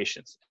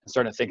syndications and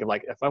starting to think of,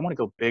 like, if I want to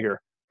go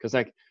bigger, because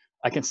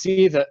I can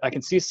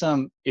see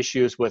some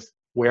issues with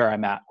where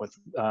I'm at with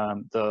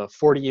the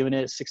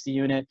 40-unit,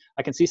 60-unit.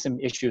 I can see some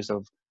issues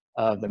of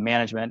the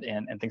management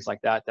and things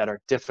like that are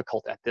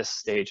difficult at this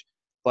stage.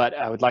 But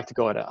I would like to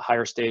go at a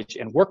higher stage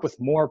and work with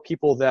more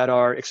people that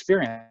are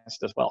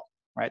experienced as well,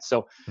 right?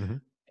 So,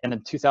 and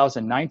in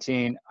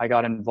 2019, I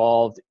got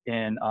involved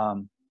in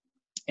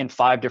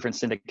 5 different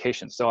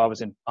syndications. So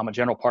I'm a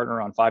general partner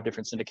on 5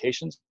 different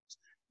syndications,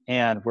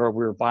 and where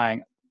we were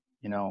buying,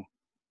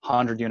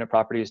 100-unit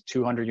properties,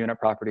 200-unit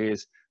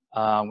properties.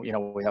 We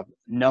have a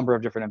number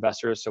of different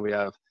investors. So we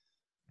have,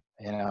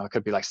 it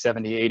could be like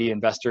 70, 80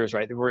 investors,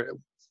 right?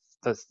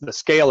 The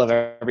scale of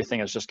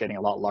everything is just getting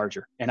a lot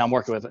larger. And I'm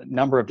working with a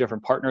number of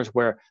different partners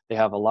where they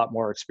have a lot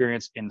more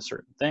experience in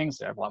certain things.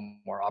 They have a lot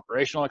more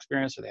operational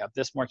experience, or they have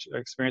this much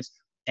experience.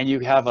 And you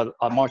have a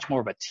much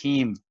more of a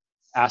team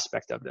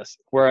aspect of this.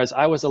 Whereas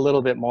I was a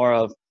little bit more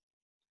of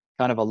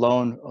kind of a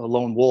lone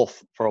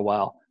wolf for a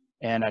while.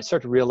 And I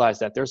started to realize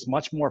that there's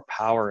much more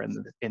power in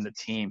the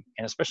team.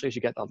 And especially as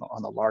you get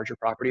on the larger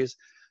properties,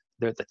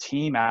 the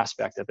team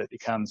aspect of it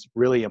becomes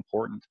really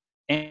important,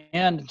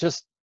 and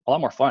just a lot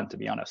more fun, to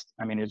be honest.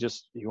 I mean,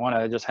 you want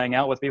to just hang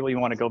out with people. You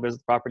want to go visit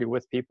the property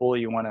with people.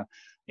 You want to,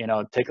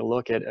 take a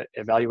look at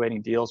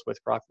evaluating deals with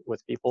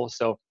people.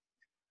 So,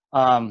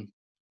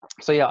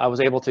 yeah, I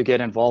was able to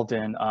get involved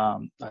in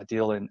a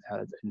deal in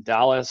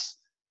Dallas.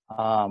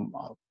 I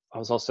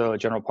was also a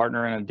general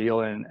partner in a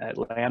deal in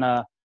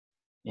Atlanta,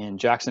 in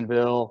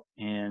Jacksonville,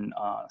 in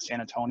San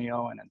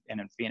Antonio,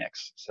 and in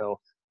Phoenix. So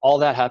all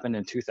that happened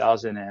in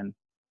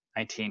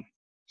 2019.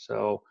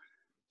 So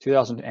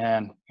 2000,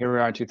 and here we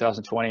are in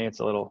 2020. It's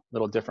a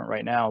little different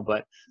right now,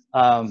 but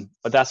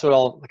that's what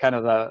all kind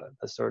of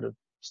the sort of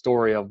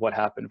story of what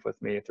happened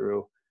with me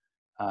through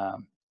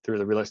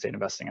the real estate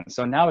investing. And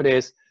so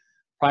nowadays,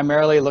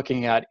 primarily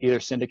looking at either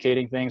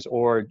syndicating things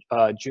or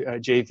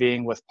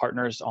JVing with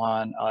partners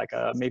on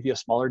maybe a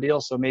smaller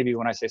deal. So maybe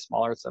when I say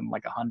smaller, it's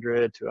like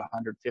 100 to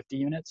 150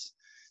 units,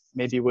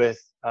 maybe with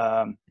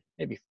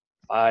maybe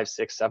 5,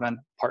 6, 7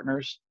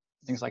 partners,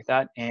 things like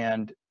that,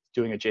 and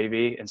doing a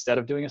JV instead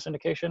of doing a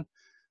syndication.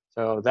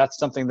 So that's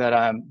something that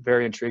I'm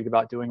very intrigued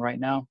about doing right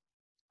now.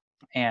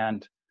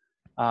 And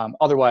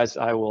otherwise,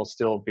 I will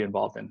still be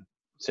involved in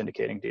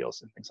syndicating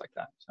deals and things like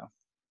that. So,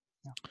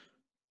 yeah.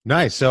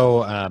 Nice.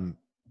 So,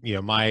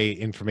 my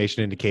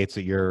information indicates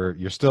that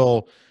you're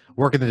still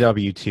working the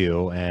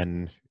W-2,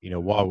 and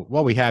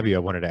while we have you, I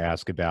wanted to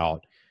ask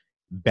about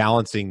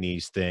balancing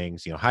these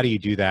things. How do you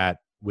do that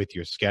with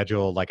your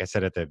schedule? Like I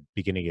said at the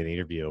beginning of the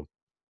interview,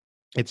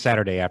 it's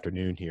Saturday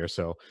afternoon here,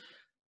 so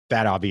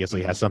that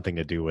obviously has something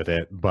to do with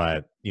it.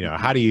 But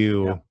how do Yeah.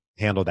 you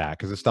handle that?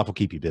 Because this stuff will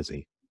keep you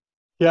busy.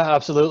 Yeah,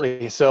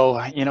 absolutely.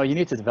 So, you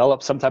need to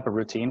develop some type of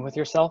routine with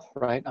yourself,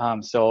 right?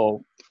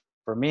 So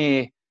for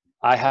me,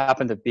 I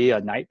happen to be a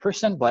night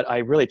person, but I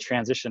really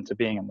transitioned to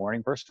being a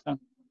morning person.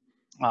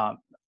 Um,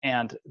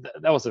 and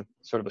that was a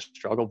sort of a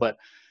struggle, but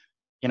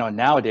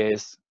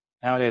nowadays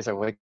I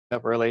wake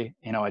up early.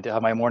 I do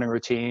have my morning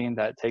routine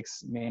that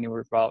takes me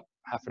anywhere about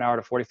half an hour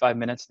to 45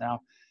 minutes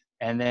now.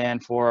 And then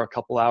for a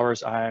couple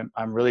hours, I'm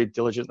really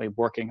diligently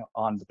working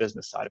on the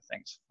business side of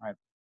things, right?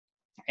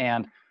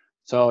 And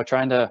so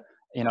trying to,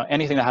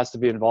 anything that has to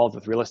be involved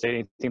with real estate,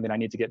 anything that I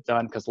need to get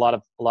done, because a lot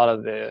of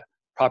the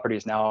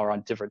properties now are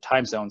on different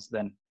time zones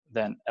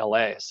than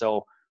LA.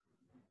 So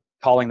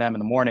calling them in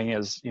the morning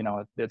is,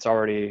 it's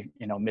already,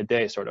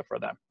 midday sort of for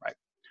them, right?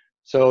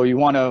 So you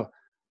want to,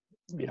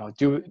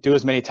 do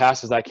as many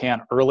tasks as I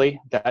can early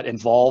that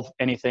involve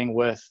anything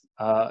with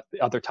the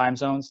other time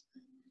zones,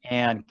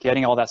 and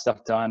getting all that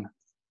stuff done.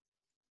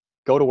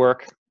 Go to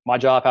work. My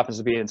job happens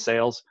to be in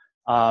sales,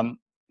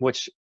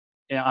 which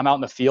I'm out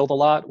in the field a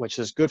lot, which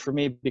is good for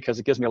me because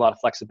it gives me a lot of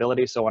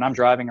flexibility. So when I'm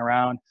driving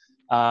around,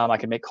 I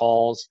can make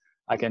calls.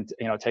 I can,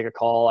 take a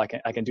call. I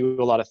can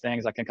do a lot of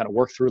things. I can kind of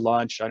work through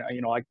lunch. I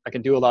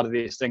can do a lot of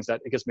these things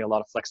that it gives me a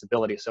lot of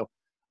flexibility. So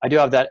I do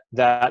have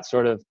that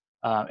sort of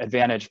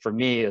advantage for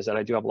me, is that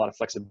I do have a lot of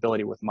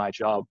flexibility with my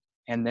job.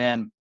 And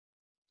then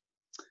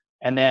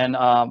when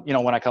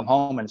I come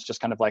home, and it's just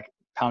kind of like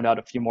pound out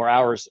a few more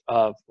hours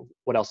of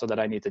what else that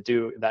I need to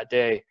do that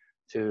day.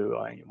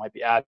 It might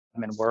be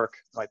admin work,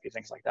 might be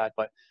things like that,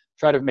 but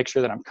try to make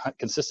sure that I'm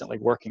consistently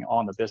working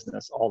on the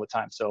business all the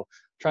time. So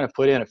trying to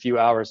put in a few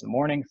hours in the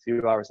morning, a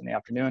few hours in the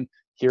afternoon,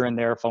 here and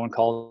there, phone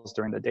calls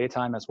during the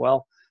daytime as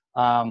well,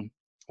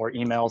 or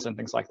emails and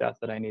things like that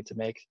I need to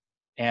make.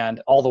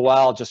 And all the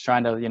while just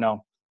trying to,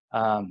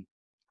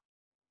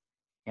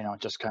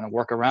 just kind of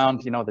work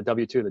around, the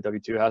W-2. The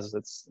W-2 has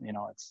its,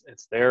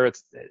 it's there.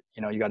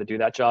 You got to do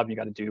that job. You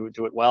got to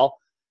do it well.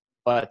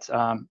 But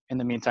in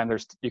the meantime,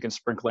 you can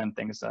sprinkle in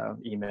things,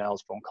 emails,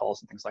 phone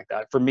calls, and things like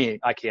that. For me,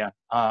 I can.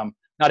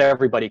 Not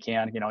everybody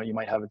can. You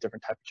might have a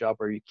different type of job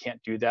where you can't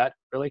do that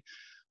really,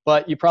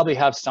 but you probably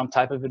have some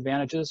type of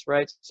advantages,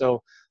 right?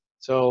 So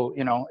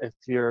if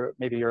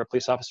maybe you're a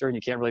police officer and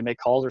you can't really make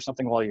calls or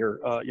something while you're,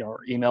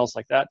 emails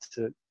like that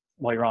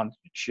while you're on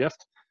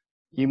shift,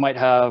 you might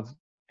have,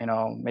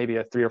 maybe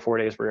a 3 or 4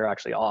 days where you're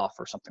actually off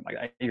or something like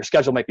that. Your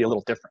schedule might be a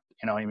little different,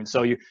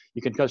 so you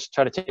can just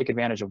try to take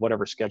advantage of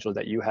whatever schedule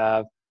that you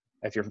have.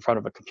 If you're in front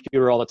of a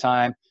computer all the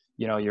time,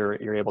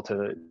 you're able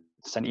to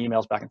send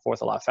emails back and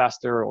forth a lot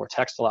faster, or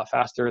text a lot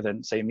faster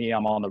than, say, me.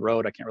 I'm on the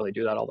road. I can't really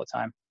do that all the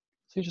time.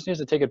 So you just need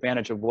to take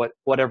advantage of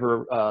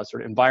whatever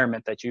sort of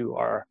environment that you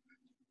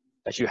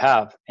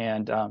have,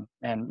 and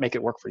make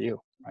it work for you,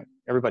 right?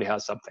 Everybody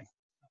has something.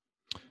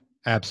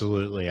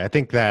 Absolutely. I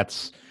think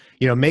that's,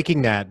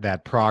 making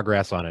that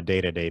progress on a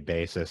day-to-day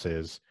basis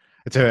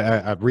it's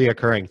a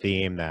reoccurring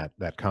theme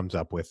that comes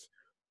up with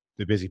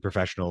the busy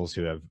professionals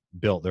who have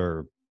built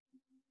their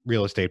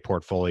real estate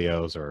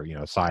portfolios, or,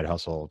 side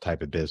hustle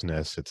type of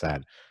business. It's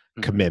that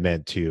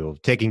commitment to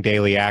taking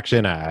daily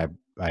action. I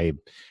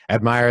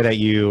admire that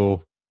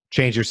you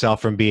change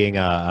yourself from being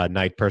a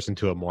night person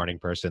to a morning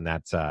person.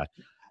 That's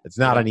it's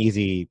not an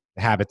easy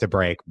habit to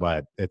break,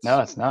 but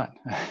No, it's not.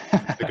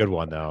 It's a good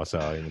one though.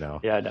 So,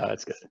 Yeah, no,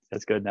 it's good.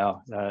 It's good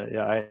now.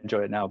 Yeah, I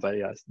enjoy it now, but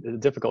yeah, it's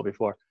difficult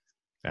before.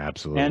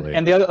 Absolutely.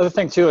 And the other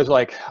thing too is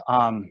like,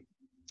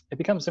 it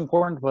becomes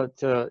important, but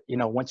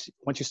once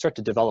you start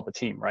to develop a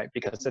team, right?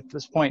 Because at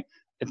this point,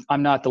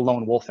 I'm not the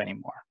lone wolf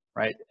anymore,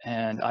 right?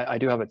 And I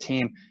do have a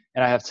team,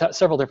 and I have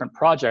several different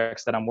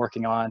projects that I'm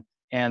working on,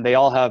 and they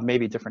all have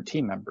maybe different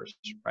team members,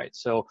 right?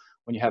 So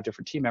when you have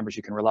different team members,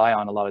 you can rely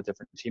on a lot of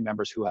different team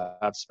members who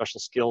have special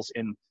skills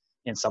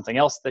in something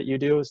else that you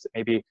do. So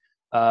maybe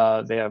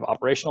they have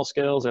operational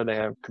skills, or they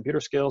have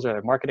computer skills, or they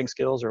have marketing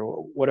skills, or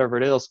whatever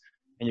it is,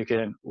 and you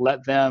can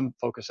let them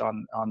focus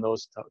on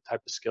those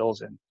type of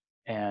skills,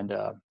 and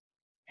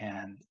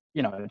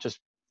just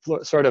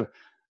sort of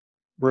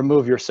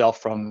remove yourself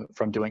from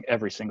doing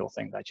every single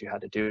thing that you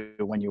had to do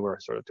when you were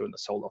sort of doing the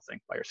solo thing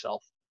by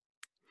yourself.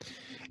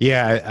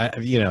 Yeah,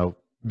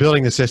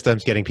 building the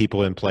systems, getting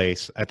people in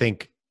place. I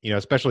think,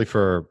 especially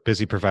for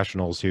busy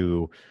professionals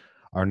who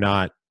are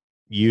not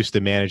used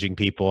to managing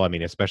people. I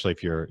mean, especially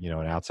if you're,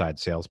 an outside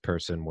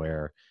salesperson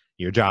where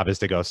your job is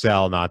to go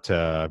sell, not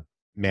to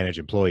manage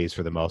employees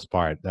for the most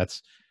part.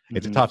 It's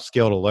a tough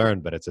skill to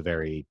learn, but it's a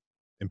very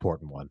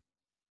important one.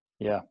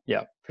 Yeah,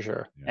 for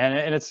sure. Yeah.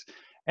 And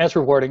it's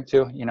rewarding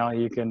too.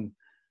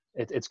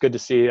 It's good to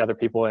see other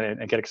people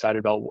and get excited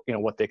about,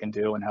 what they can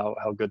do and how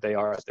good they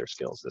are at their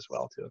skills as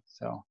well too.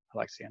 So I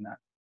like seeing that.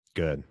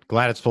 Good.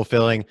 Glad it's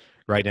fulfilling.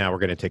 Right now, we're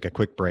going to take a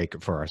quick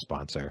break for our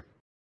sponsor.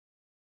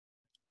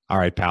 All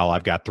right, pal,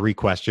 I've got 3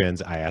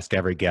 questions I ask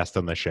every guest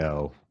on the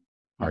show.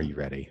 Are you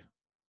ready?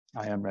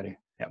 I am ready.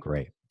 Yeah.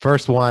 Great.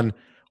 First one,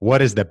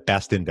 what is the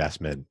best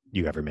investment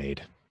you ever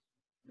made?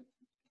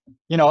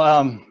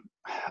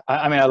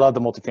 I mean, I love the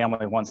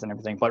multifamily ones and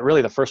everything, but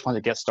really the first one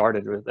to get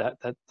started with that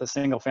the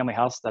single family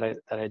house that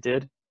I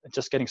did,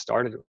 just getting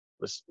started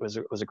was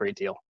a great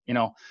deal. You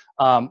know,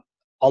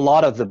 a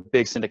lot of the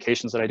big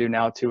syndications that I do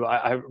now too,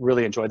 I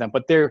really enjoy them,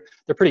 but they're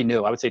pretty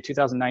new. I would say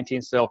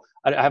 2019, so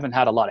I haven't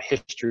had a lot of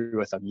history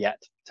with them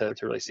yet to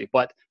really see,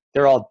 but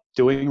they're all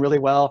doing really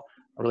well.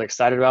 I'm really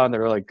excited about them.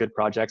 They're really good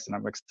projects, and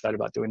I'm excited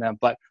about doing them.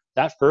 But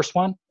that first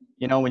one,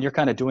 you know, when you're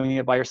kind of doing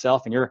it by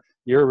yourself and you're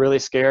really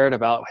scared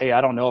about, hey,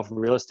 I don't know if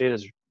real estate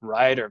is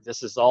right or if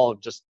this is all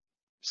just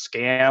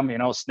scam, you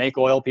know, snake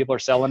oil people are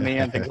selling me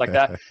and things like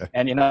that.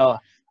 And, you know,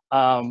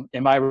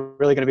 am I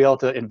really going to be able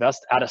to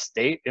invest out of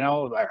state? You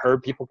know, I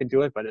heard people can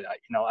do it, but you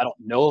know, I don't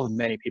know of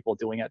many people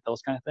doing it,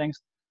 those kind of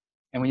things.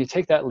 And when you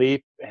take that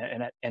leap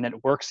and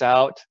it works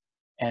out,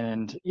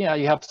 and yeah,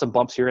 you have some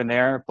bumps here and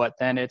there, but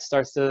then it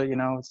starts to, you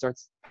know, it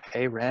starts to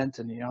pay rent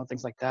and, you know,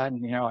 things like that.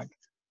 And, you know, like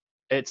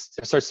it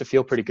starts to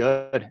feel pretty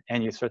good,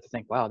 and you start to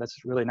think, wow,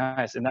 that's really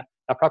nice. And that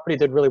property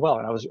did really well,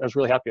 and I was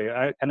really happy.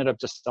 I ended up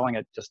just selling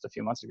it just a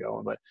few months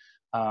ago, but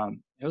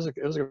it was a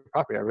good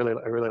property. I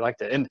really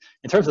liked it. And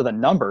in terms of the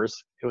numbers,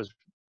 the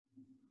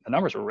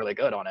numbers were really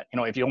good on it. You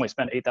know, if you only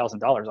spend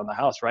 $8,000 on the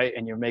house, right,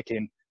 and you're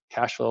making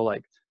cash flow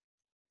like,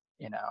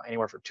 you know,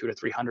 anywhere from $200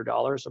 to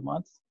 $300 a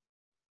month,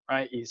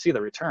 right? You see the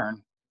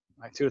return,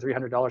 like $200 to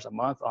 $300 a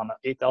month on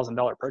an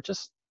 $8,000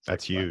 purchase.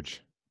 That's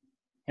huge.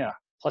 Yeah.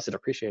 Plus it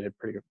appreciated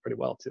pretty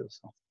well too.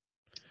 So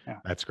yeah.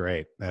 That's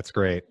great. That's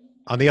great.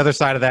 On the other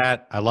side of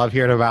that, I love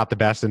hearing about the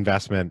best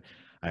investment.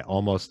 I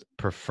almost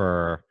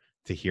prefer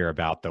to hear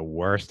about the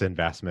worst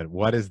investment.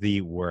 What is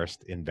the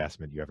worst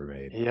investment you ever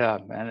made? Yeah,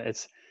 man.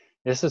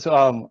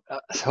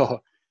 So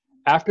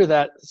after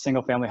that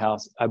single family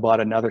house, I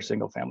bought another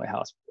single family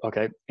house.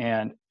 Okay.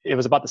 And it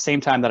was about the same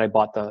time that I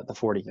bought the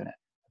 40 unit.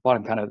 I bought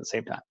them kind of at the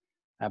same time.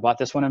 I bought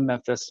this one in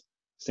Memphis,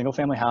 single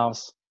family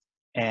house.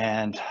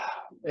 And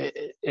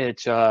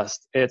it's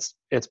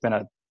been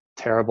a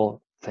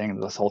terrible thing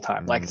this whole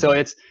time. Like, so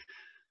it's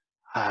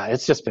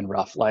just been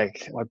rough.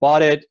 Like, I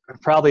bought it,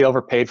 probably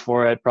overpaid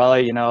for it.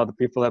 Probably, you know, the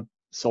people that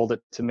sold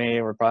it to me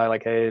were probably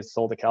like, hey,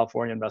 sold a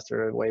California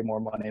investor way more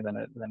money than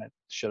it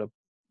should have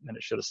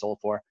sold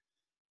for.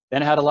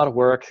 Then it had a lot of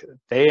work.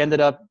 They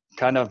ended up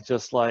kind of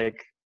just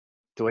like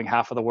doing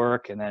half of the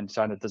work and then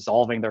kind of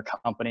dissolving their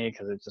company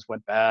because it just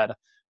went bad.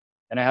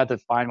 And I had to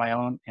find my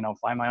own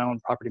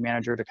property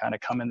manager to kind of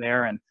come in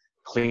there and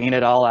clean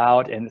it all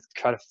out and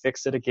try to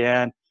fix it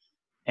again.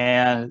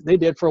 And they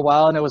did for a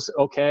while, and it was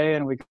okay.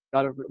 And we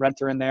got a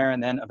renter in there,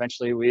 and then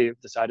eventually we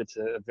decided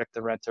to evict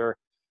the renter.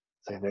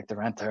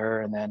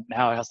 And then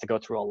now it has to go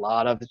through a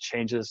lot of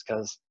changes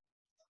because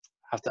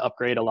I have to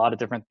upgrade a lot of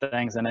different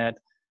things in it.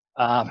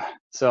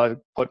 So I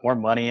put more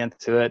money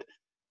into it.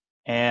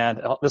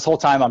 And this whole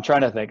time I'm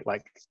trying to think,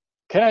 like,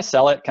 can I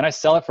sell it? Can I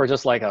sell it for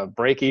just like a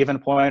break-even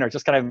point, or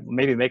just kind of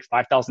maybe make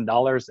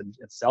 $5,000 and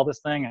sell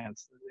this thing? And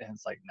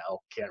it's like, no,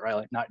 can't, right?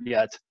 Like, not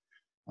yet.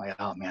 I'm like,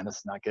 oh man, this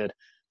is not good.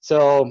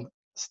 So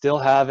still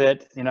have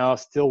it, you know,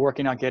 still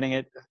working on getting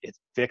it. It's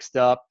fixed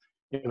up.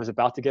 It was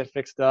about to get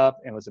fixed up.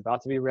 It was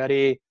about to be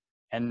ready.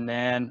 And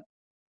then,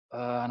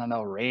 I don't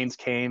know, rains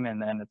came,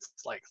 and then it's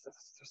like,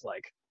 there's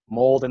like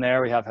mold in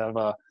there. We have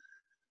a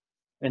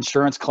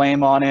insurance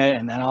claim on it,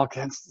 and then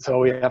so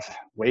we have to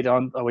wait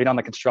on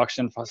the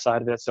construction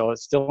side of it. So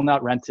it's still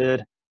not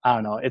rented. I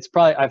don't know. It's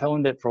probably, I've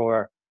owned it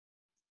for,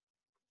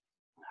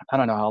 I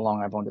don't know how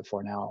long I've owned it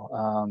for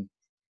now.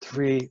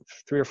 3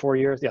 or 4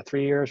 years. Yeah,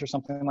 3 years or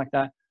something like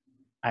that.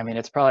 I mean,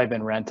 it's probably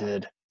been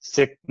rented it's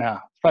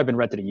probably been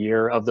rented a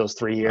year of those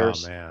 3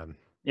 years. Oh man.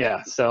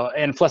 Yeah. So,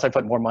 and plus I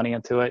put more money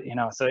into it, you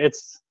know, so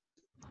it's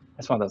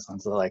one of those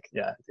things that, like,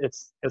 yeah,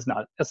 it's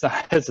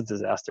a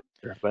disaster,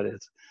 but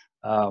it's,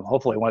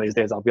 hopefully one of these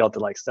days I'll be able to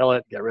like sell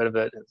it, get rid of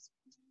it, and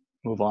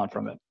move on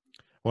from it.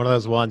 One of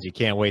those ones you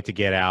can't wait to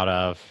get out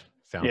of.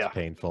 Sounds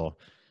painful.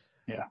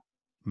 Yeah.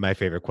 My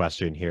favorite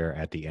question here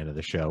at the end of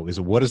the show is,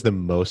 what is the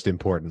most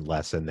important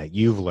lesson that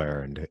you've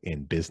learned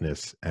in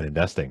business and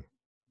investing?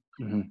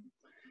 Mm-hmm.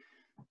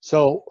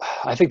 So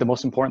I think the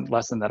most important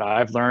lesson that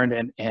I've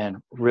learned and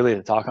really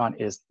to talk on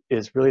is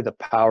really the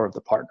power of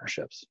the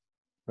partnerships.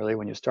 Really,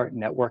 when you start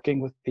networking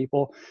with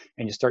people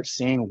and you start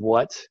seeing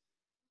what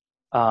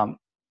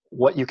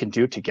you can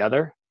do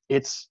together,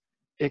 it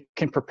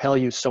can propel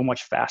you so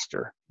much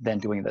faster than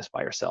doing this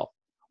by yourself.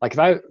 Like,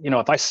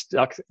 if I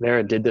stuck there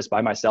and did this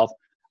by myself,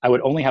 I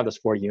would only have this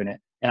 4 unit,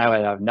 and I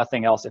would have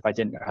nothing else if I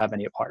didn't have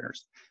any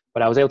partners.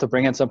 But I was able to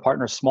bring in some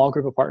partners, small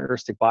group of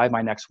partners, to buy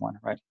my next one,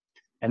 right?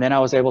 And then I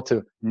was able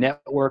to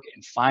network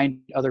and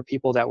find other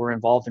people that were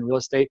involved in real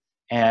estate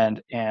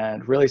and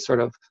really sort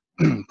of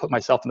put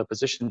myself in the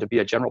position to be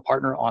a general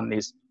partner on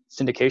these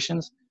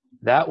syndications.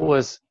 That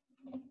was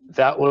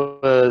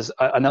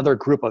another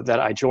group that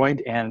I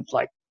joined, and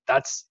like,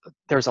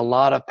 there's a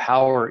lot of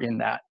power in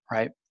that,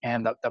 right?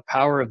 And the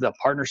power of the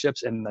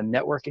partnerships and the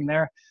networking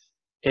there,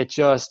 it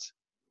just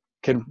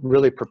can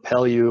really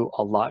propel you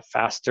a lot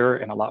faster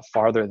and a lot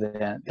farther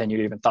than you'd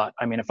even thought.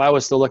 I mean, if I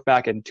was to look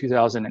back in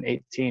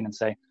 2018 and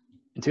say,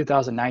 in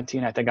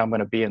 2019, I think I'm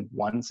going to be in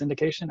one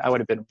syndication, I would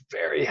have been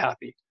very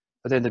happy.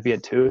 but then to be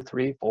at 2,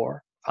 3,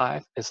 4,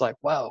 5, it's like,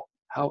 whoa,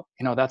 how,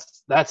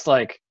 that's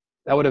like,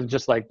 that would have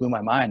just like blew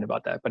my mind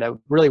about that. But I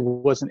really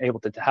wasn't able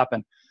to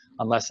happen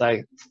unless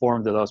I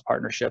formed those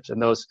partnerships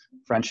and those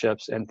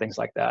friendships and things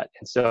like that.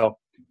 And so,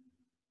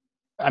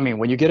 I mean,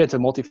 when you get into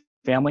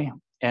multifamily,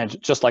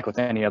 and just like with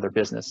any other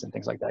business and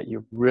things like that,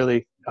 you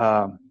really,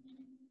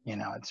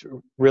 it's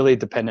really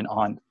dependent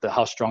on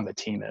how strong the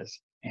team is.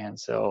 And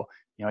so,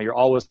 you're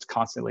always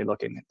constantly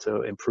looking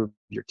to improve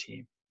your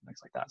team, things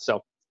like that.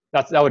 So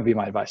that would be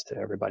my advice to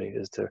everybody,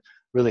 is to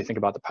really think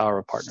about the power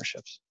of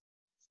partnerships.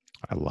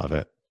 I love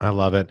it. I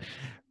love it.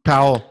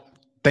 Powell,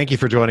 thank you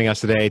for joining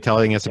us today,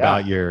 telling us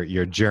about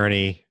your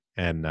journey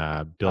and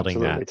building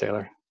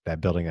Taylor.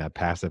 building that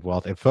passive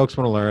wealth. If folks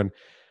want to learn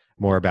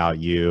more about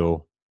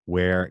you,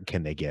 where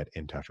can they get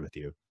in touch with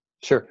you?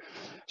 Sure.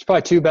 There's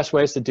probably two best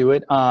ways to do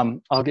it.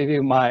 I'll give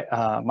you my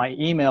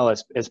email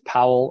is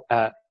Powell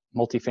at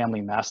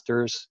Multifamily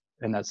Masters,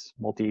 and that's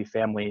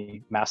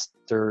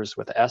multifamilymasters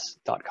with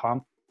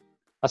s.com.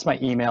 That's my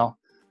email.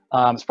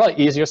 It's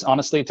probably easiest,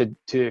 honestly, to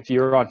if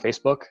you're on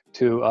Facebook,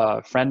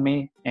 to friend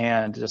me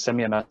and just send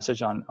me a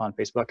message on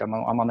Facebook. I'm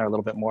on there a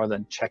little bit more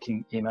than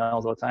checking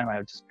emails all the time.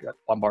 I just got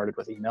bombarded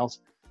with emails.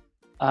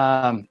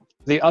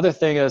 The other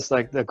thing is,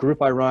 like, the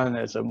group I run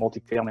is a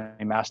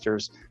Multifamily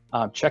Masters.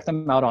 Check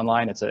them out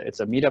online. It's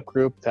a meetup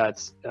group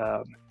that's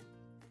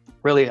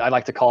really, I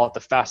like to call it the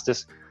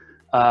fastest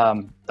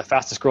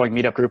growing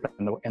meetup group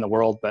in the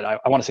world. But I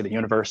want to say the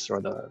universe,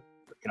 or the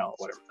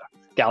whatever,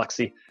 the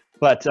galaxy.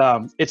 But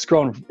it's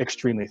grown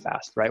extremely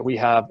fast, right? We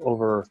have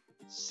over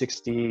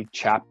 60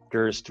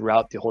 chapters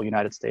throughout the whole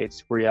United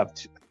States. We have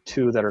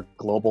two that are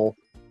global,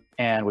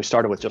 and we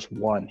started with just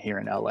one here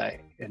in LA,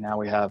 and now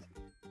we have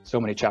so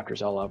many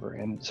chapters all over.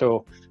 And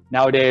so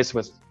nowadays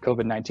with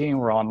COVID-19,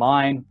 we're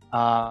online,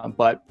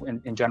 but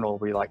in general,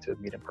 we like to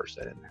meet in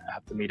person and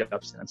have the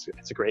meetups, and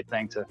it's a great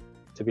thing to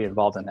be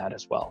involved in that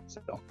as well.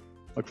 So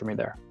look for me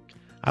there.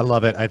 I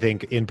love it. I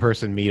think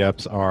in-person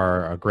meetups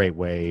are a great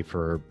way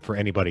for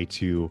anybody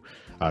to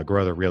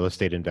grow their real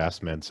estate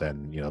investments.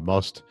 And,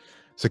 most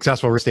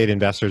successful real estate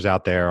investors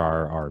out there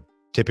are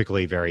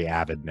typically very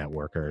avid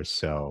networkers.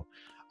 So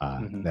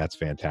that's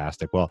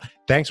fantastic. Well,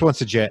 thanks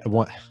once again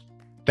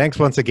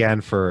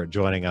for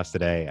joining us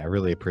today. I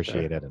really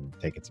appreciate it and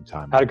taking some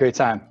time. Had a great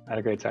time,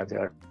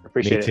 Taylor.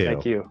 Appreciate it.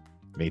 Thank you.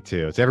 Me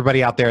too. So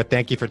everybody out there,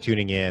 thank you for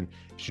tuning in.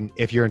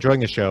 If you're enjoying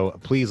the show,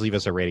 please leave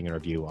us a rating and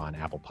review on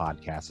Apple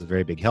Podcasts. It's a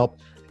very big help.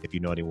 If you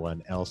know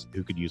anyone else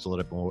who could use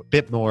a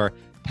bit more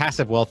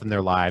passive wealth in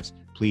their lives,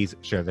 please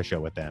share the show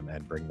with them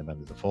and bring them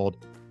into the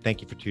fold.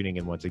 Thank you for tuning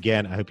in once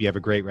again. I hope you have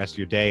a great rest of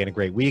your day and a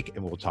great week,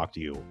 and we'll talk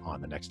to you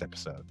on the next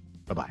episode.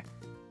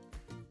 Bye-bye.